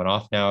left someone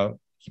off now. It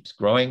keeps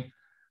growing,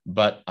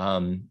 but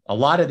a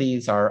lot of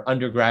these are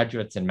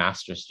undergraduates and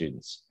master's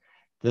students.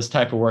 This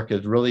type of work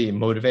is really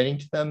motivating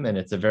to them, and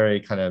it's a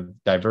very kind of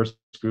diverse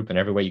group in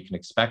every way you can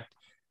expect.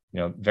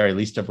 Very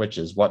least of which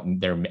is what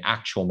their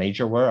actual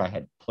major were. I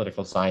had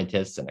political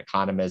scientists and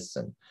economists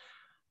and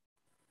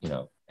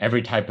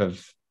every type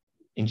of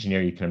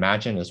engineer you can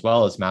imagine, as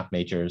well as math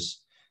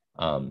majors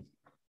and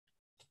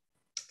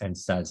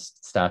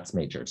stats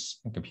majors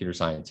and computer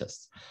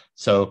scientists.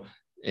 So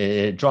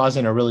it draws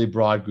in a really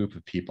broad group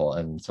of people.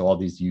 And so all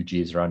these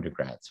UGs are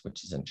undergrads,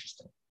 which is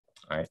interesting.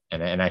 All right.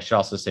 And I should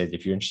also say that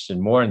if you're interested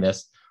more in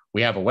this,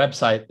 we have a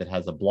website that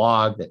has a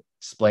blog that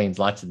explains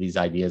lots of these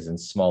ideas in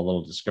small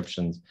little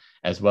descriptions,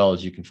 as well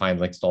as you can find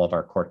links to all of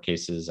our court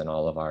cases and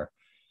all of our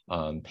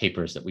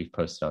papers that we've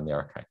posted on the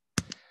archive.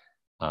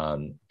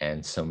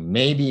 And so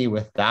maybe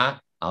with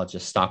that, I'll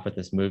just stop with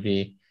this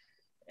movie.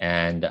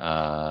 And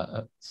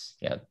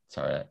yeah,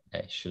 sorry,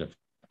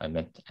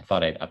 I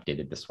thought I'd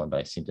updated this one, but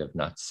I seem to have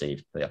not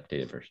saved the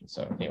updated version.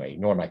 So anyway,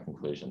 ignore my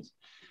conclusions.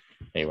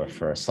 They were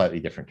for a slightly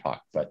different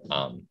talk, but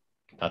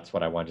that's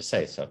what I wanted to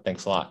say. So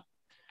thanks a lot.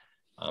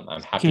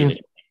 I'm happy to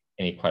take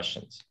any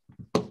questions.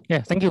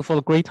 Yeah, thank you for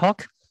the great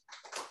talk.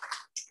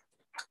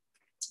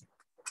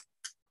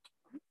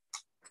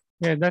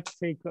 Yeah, let's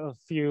take a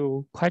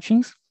few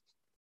questions.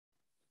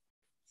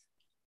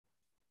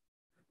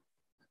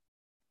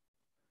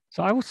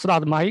 So I will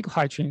start my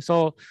question.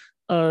 So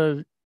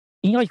in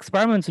your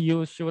experiments,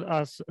 you showed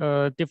us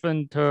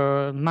different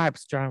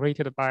maps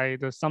generated by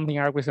the sampling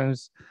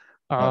algorithms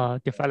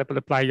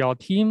developed by your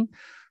team.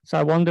 So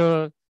I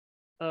wonder,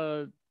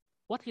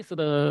 what is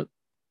the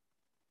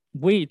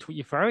way to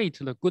evaluate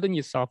the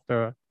goodness of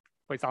the,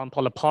 for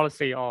example, the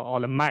policy or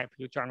the map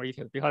you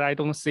generated? Because I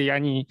don't see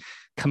any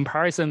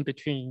comparison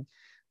between,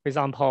 for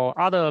example,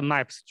 other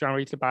maps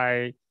generated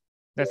by,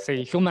 let's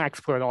say, human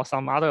expert or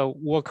some other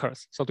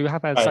workers. So do you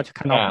have such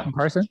kind of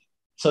comparison?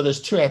 So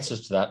there's two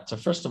answers to that. So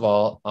first of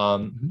all,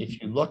 if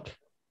you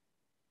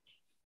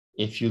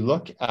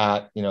look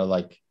at,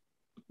 like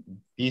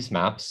these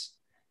maps,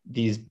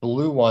 these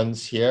blue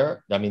ones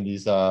here, I mean,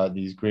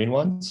 these green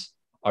ones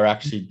are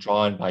actually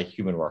drawn by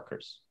human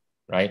workers,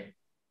 right?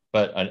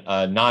 But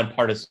a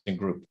nonpartisan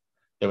group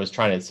that was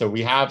trying to, so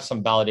we have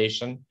some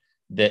validation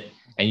that,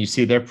 and you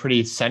see they're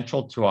pretty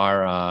central to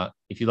our,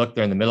 if you look,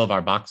 they're in the middle of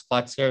our box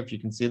plots here, if you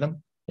can see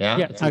them. Yeah,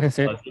 yeah, I can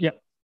see it. Yeah.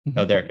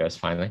 Oh, there it goes,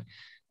 finally.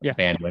 Yeah.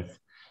 Bandwidth.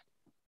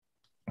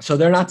 So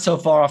they're not so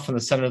far off from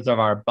the centers of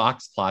our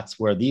box plots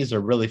where these are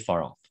really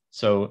far off.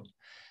 So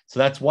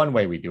that's one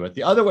way we do it.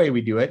 The other way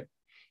we do it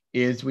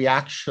is we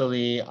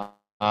actually,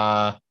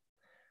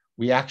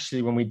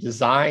 when we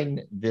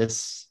design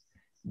this,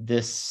 let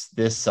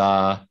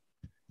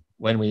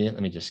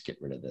me just get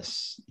rid of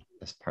this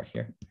part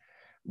here.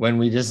 When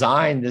we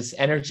design this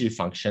energy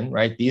function,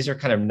 right, these are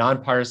kind of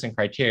nonpartisan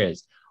criteria.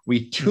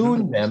 We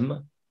tune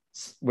them.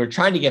 We're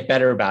trying to get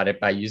better about it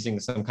by using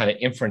some kind of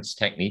inference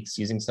techniques,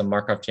 using some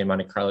Markov chain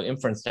Monte Carlo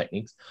inference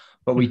techniques,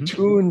 but we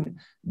tune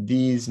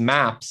these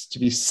maps to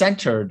be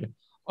centered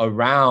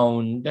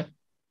around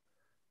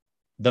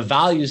the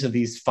values of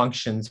these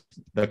functions,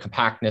 the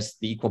compactness,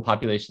 the equal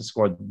population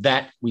score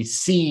that we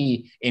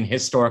see in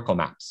historical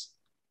maps.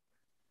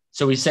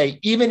 So we say,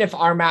 even if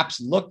our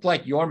maps look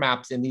like your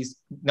maps in these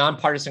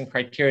nonpartisan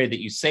criteria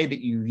that you say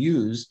that you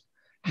use,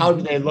 how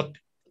do they look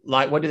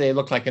like? What do they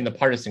look like in the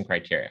partisan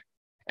criteria?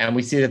 And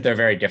we see that they're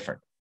very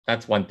different.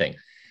 That's one thing.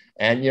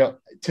 And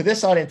to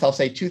this audience, I'll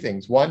say two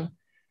things. One,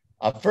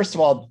 first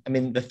of all, I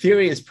mean, the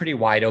theory is pretty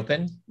wide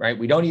open, right?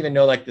 We don't even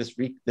know, like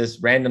this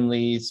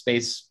randomly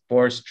spaced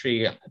forest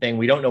tree thing.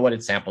 We don't know what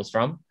it samples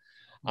from.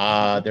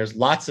 There's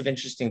lots of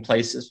interesting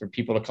places for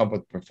people to come up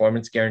with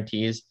performance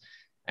guarantees.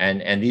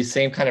 And these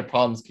same kind of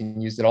problems can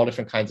be used in all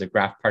different kinds of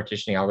graph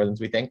partitioning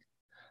algorithms, we think,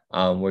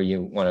 where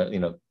you want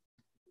to,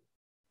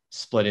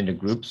 split into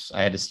groups.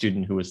 I had a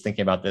student who was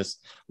thinking about this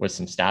with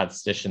some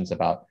statisticians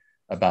about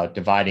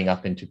dividing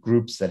up into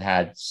groups that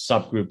had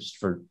subgroups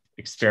for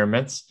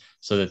experiments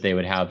so that they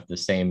would have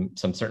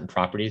some certain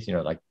properties,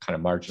 like kind of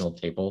marginal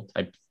table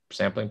type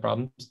sampling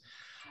problems.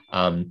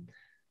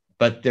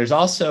 But there's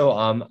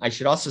also, I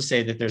should also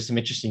say that there's some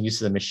interesting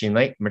use of the machine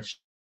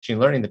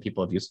learning that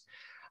people have used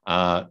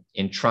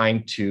in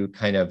trying to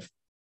kind of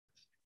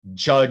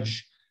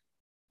judge,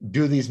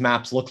 do these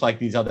maps look like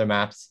these other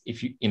maps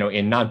if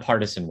in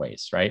nonpartisan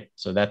ways, right?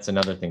 So that's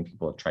another thing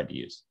people have tried to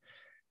use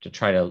to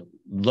try to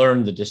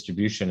learn the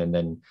distribution and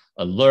then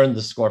learn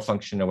the score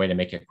function in a way to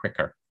make it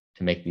quicker,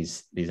 to make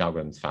these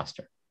algorithms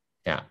faster.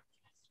 Yeah.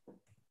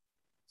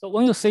 So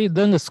when you say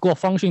then the score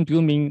function, do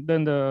you mean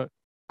then the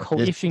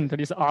coefficient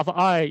that is of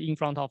I in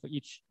front of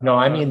each? No,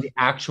 I mean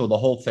the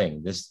whole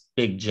thing, this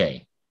big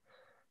J,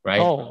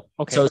 right? Oh,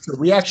 okay. So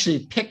we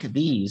actually pick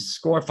these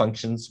score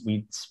functions,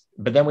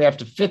 but then we have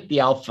to fit the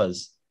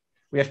alphas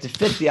we have to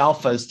fit the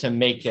alphas to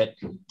make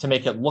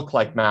it look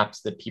like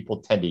maps that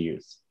people tend to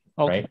use.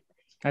 Okay. Right?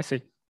 I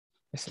see.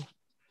 I see.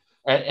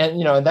 And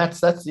you know, and that's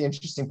the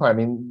interesting part. I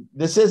mean,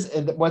 this is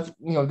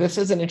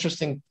an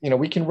interesting, you know,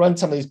 we can run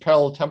some of these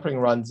parallel tempering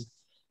runs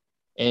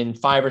in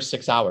 5 or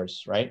 6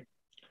 hours, right?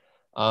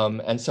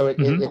 And so it's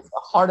a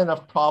hard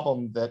enough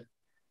problem that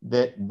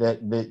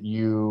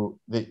you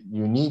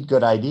need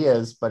good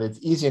ideas, but it's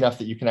easy enough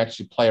that you can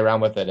actually play around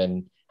with it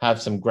and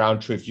have some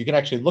ground truth. You can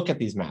actually look at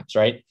these maps,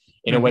 right?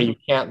 In a way you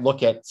can't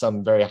look at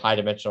some very high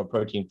dimensional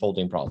protein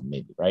folding problem,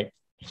 maybe, right?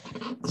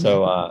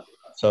 So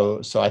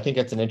I think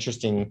it's an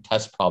interesting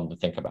test problem to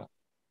think about.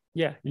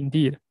 Yeah,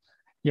 indeed.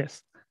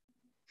 Yes.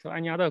 So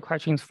any other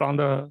questions from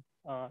the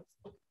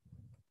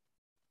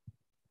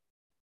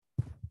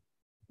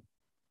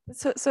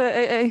So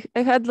I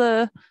had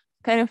the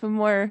kind of a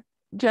more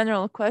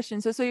general question.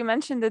 So you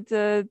mentioned that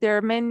there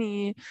are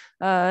many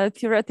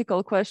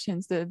theoretical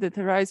questions that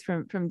arise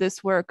from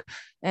this work,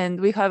 and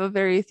we have a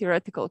very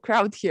theoretical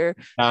crowd here.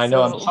 I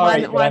know. I'm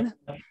sorry.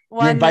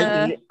 One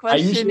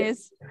question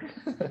is.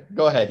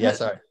 Go ahead. Yeah.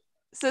 Sorry.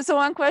 So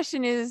one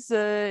question is,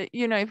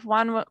 you know, if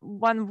one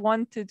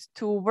wanted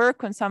to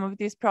work on some of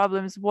these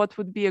problems, what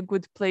would be a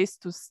good place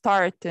to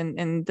start?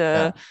 And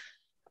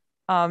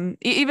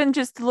even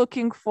just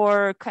looking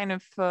for kind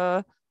of,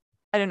 I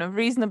don't know,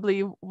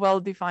 reasonably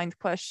well-defined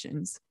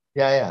questions.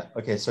 Yeah.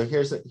 Okay. So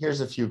here's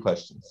a few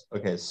questions.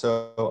 Okay.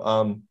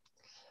 So,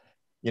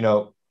 you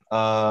know,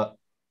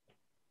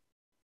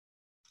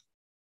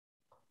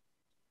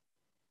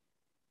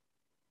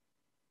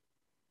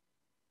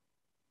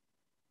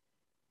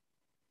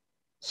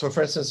 so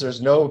for instance,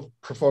 there's no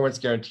performance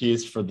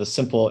guarantees for the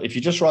simple, if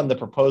you just run the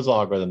proposal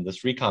algorithm,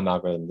 this recom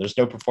algorithm, there's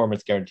no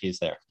performance guarantees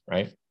there,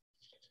 right?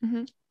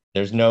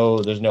 There's no,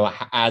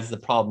 as the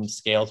problem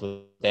scales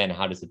within,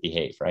 how does it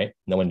behave, right?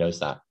 No one knows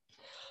that.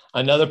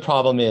 Another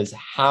problem is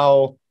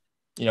how,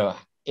 you know,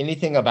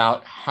 anything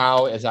about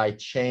how, as I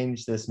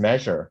change this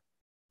measure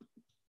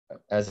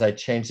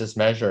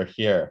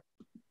here,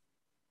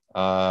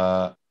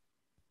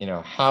 you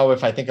know, how,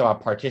 if I think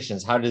about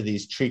partitions, how do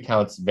these tree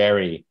counts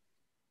vary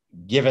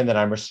given that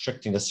I'm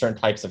restricting to certain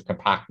types of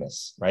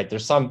compactness, right?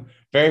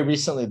 Very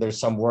recently, there's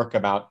some work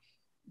about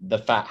the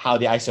fact how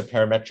the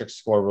isoparametric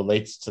score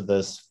relates to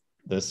this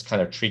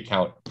kind of tree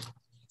count,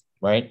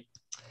 right?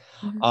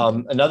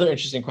 Another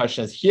interesting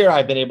question is here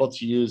I've been able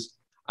to use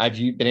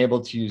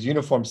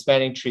uniform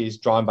spanning trees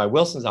drawn by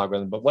Wilson's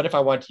algorithm, but what if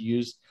I want to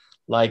use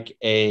like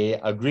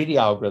a greedy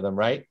algorithm,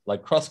 right?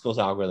 Like Kruskall's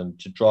algorithm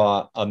to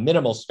draw a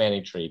minimal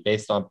spanning tree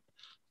based on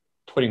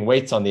putting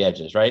weights on the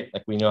edges, right?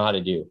 Like we know how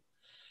to do.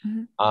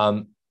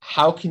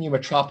 How can you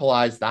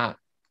metropolize that?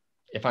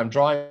 If I'm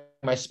drawing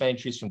my spanning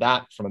trees from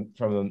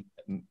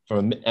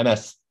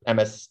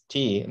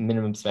MST,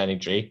 minimum spanning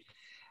tree,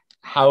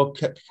 how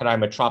could I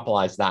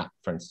metropolize that,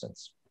 for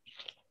instance?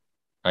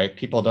 Right?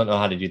 People don't know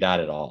how to do that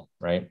at all,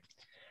 right?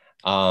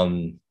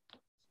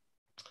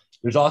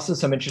 There's also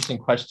some interesting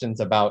questions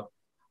about,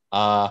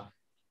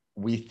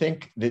 we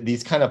think that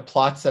these kind of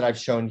plots that I've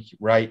shown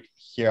right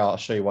here, I'll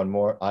show you one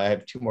more. I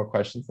have 2 more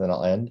questions, then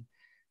I'll end.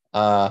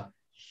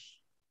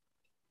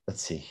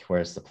 Let's see,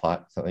 where's the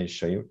plot? So let me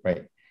show you,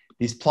 right?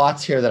 These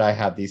plots here that I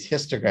have, these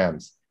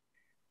histograms,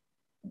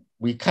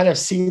 we kind of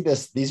see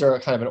this, these are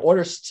kind of an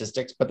order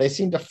statistics, but they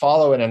seem to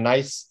follow in a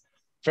nice,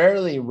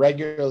 fairly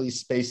regularly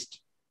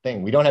spaced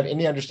thing. We don't have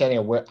any understanding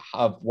of what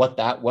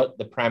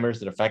the parameters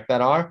that affect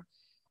that are.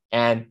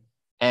 And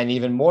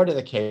even more to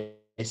the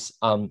case,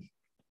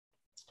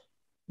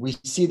 we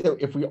see that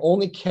if we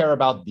only care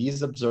about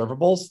these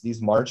observables,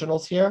 these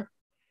marginals here,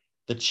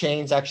 the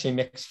chains actually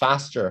mix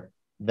faster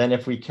than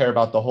if we care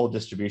about the whole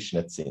distribution,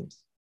 it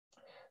seems.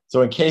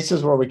 So in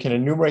cases where we can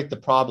enumerate the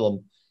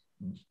problem,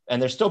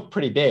 and they're still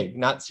pretty big,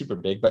 not super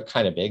big, but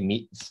kind of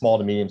big, small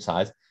to medium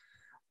size,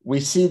 we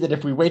see that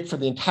if we wait for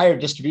the entire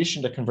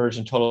distribution to converge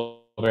in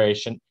total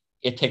variation,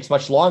 it takes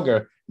much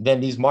longer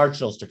than these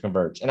marginals to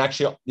converge. And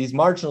actually, these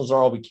marginals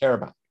are all we care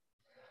about.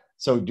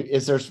 So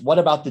what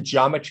about the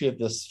geometry of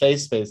this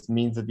phase space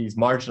means that these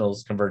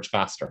marginals converge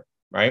faster,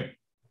 right?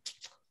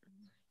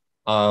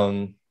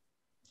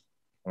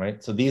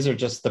 Right. So these are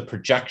just the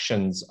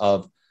projections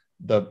of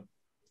the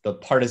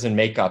partisan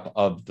makeup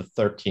of the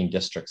 13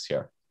 districts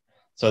here.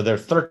 So there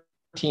are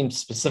 13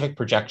 specific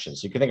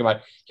projections. You can think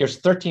about, here's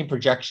 13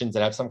 projections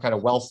that have some kind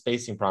of well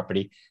spacing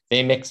property.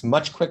 They mix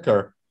much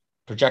quicker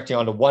projecting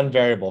onto one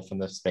variable from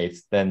the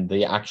space than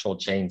the actual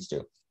chains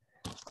do.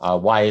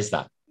 Why is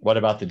that? What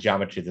about the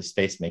geometry of the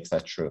space makes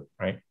that true,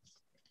 right?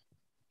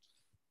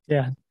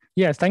 Yeah.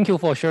 Yes, thank you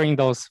for sharing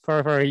those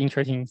very, very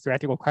interesting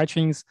theoretical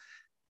questions.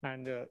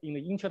 And in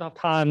the interest of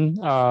time,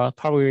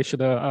 probably we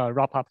should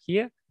wrap up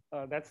here.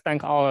 Let's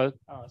thank our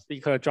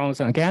speaker,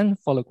 Jonathan, again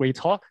for the great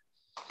talk.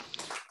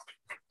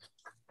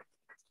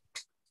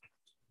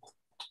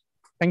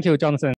 Thank you, Jonathan.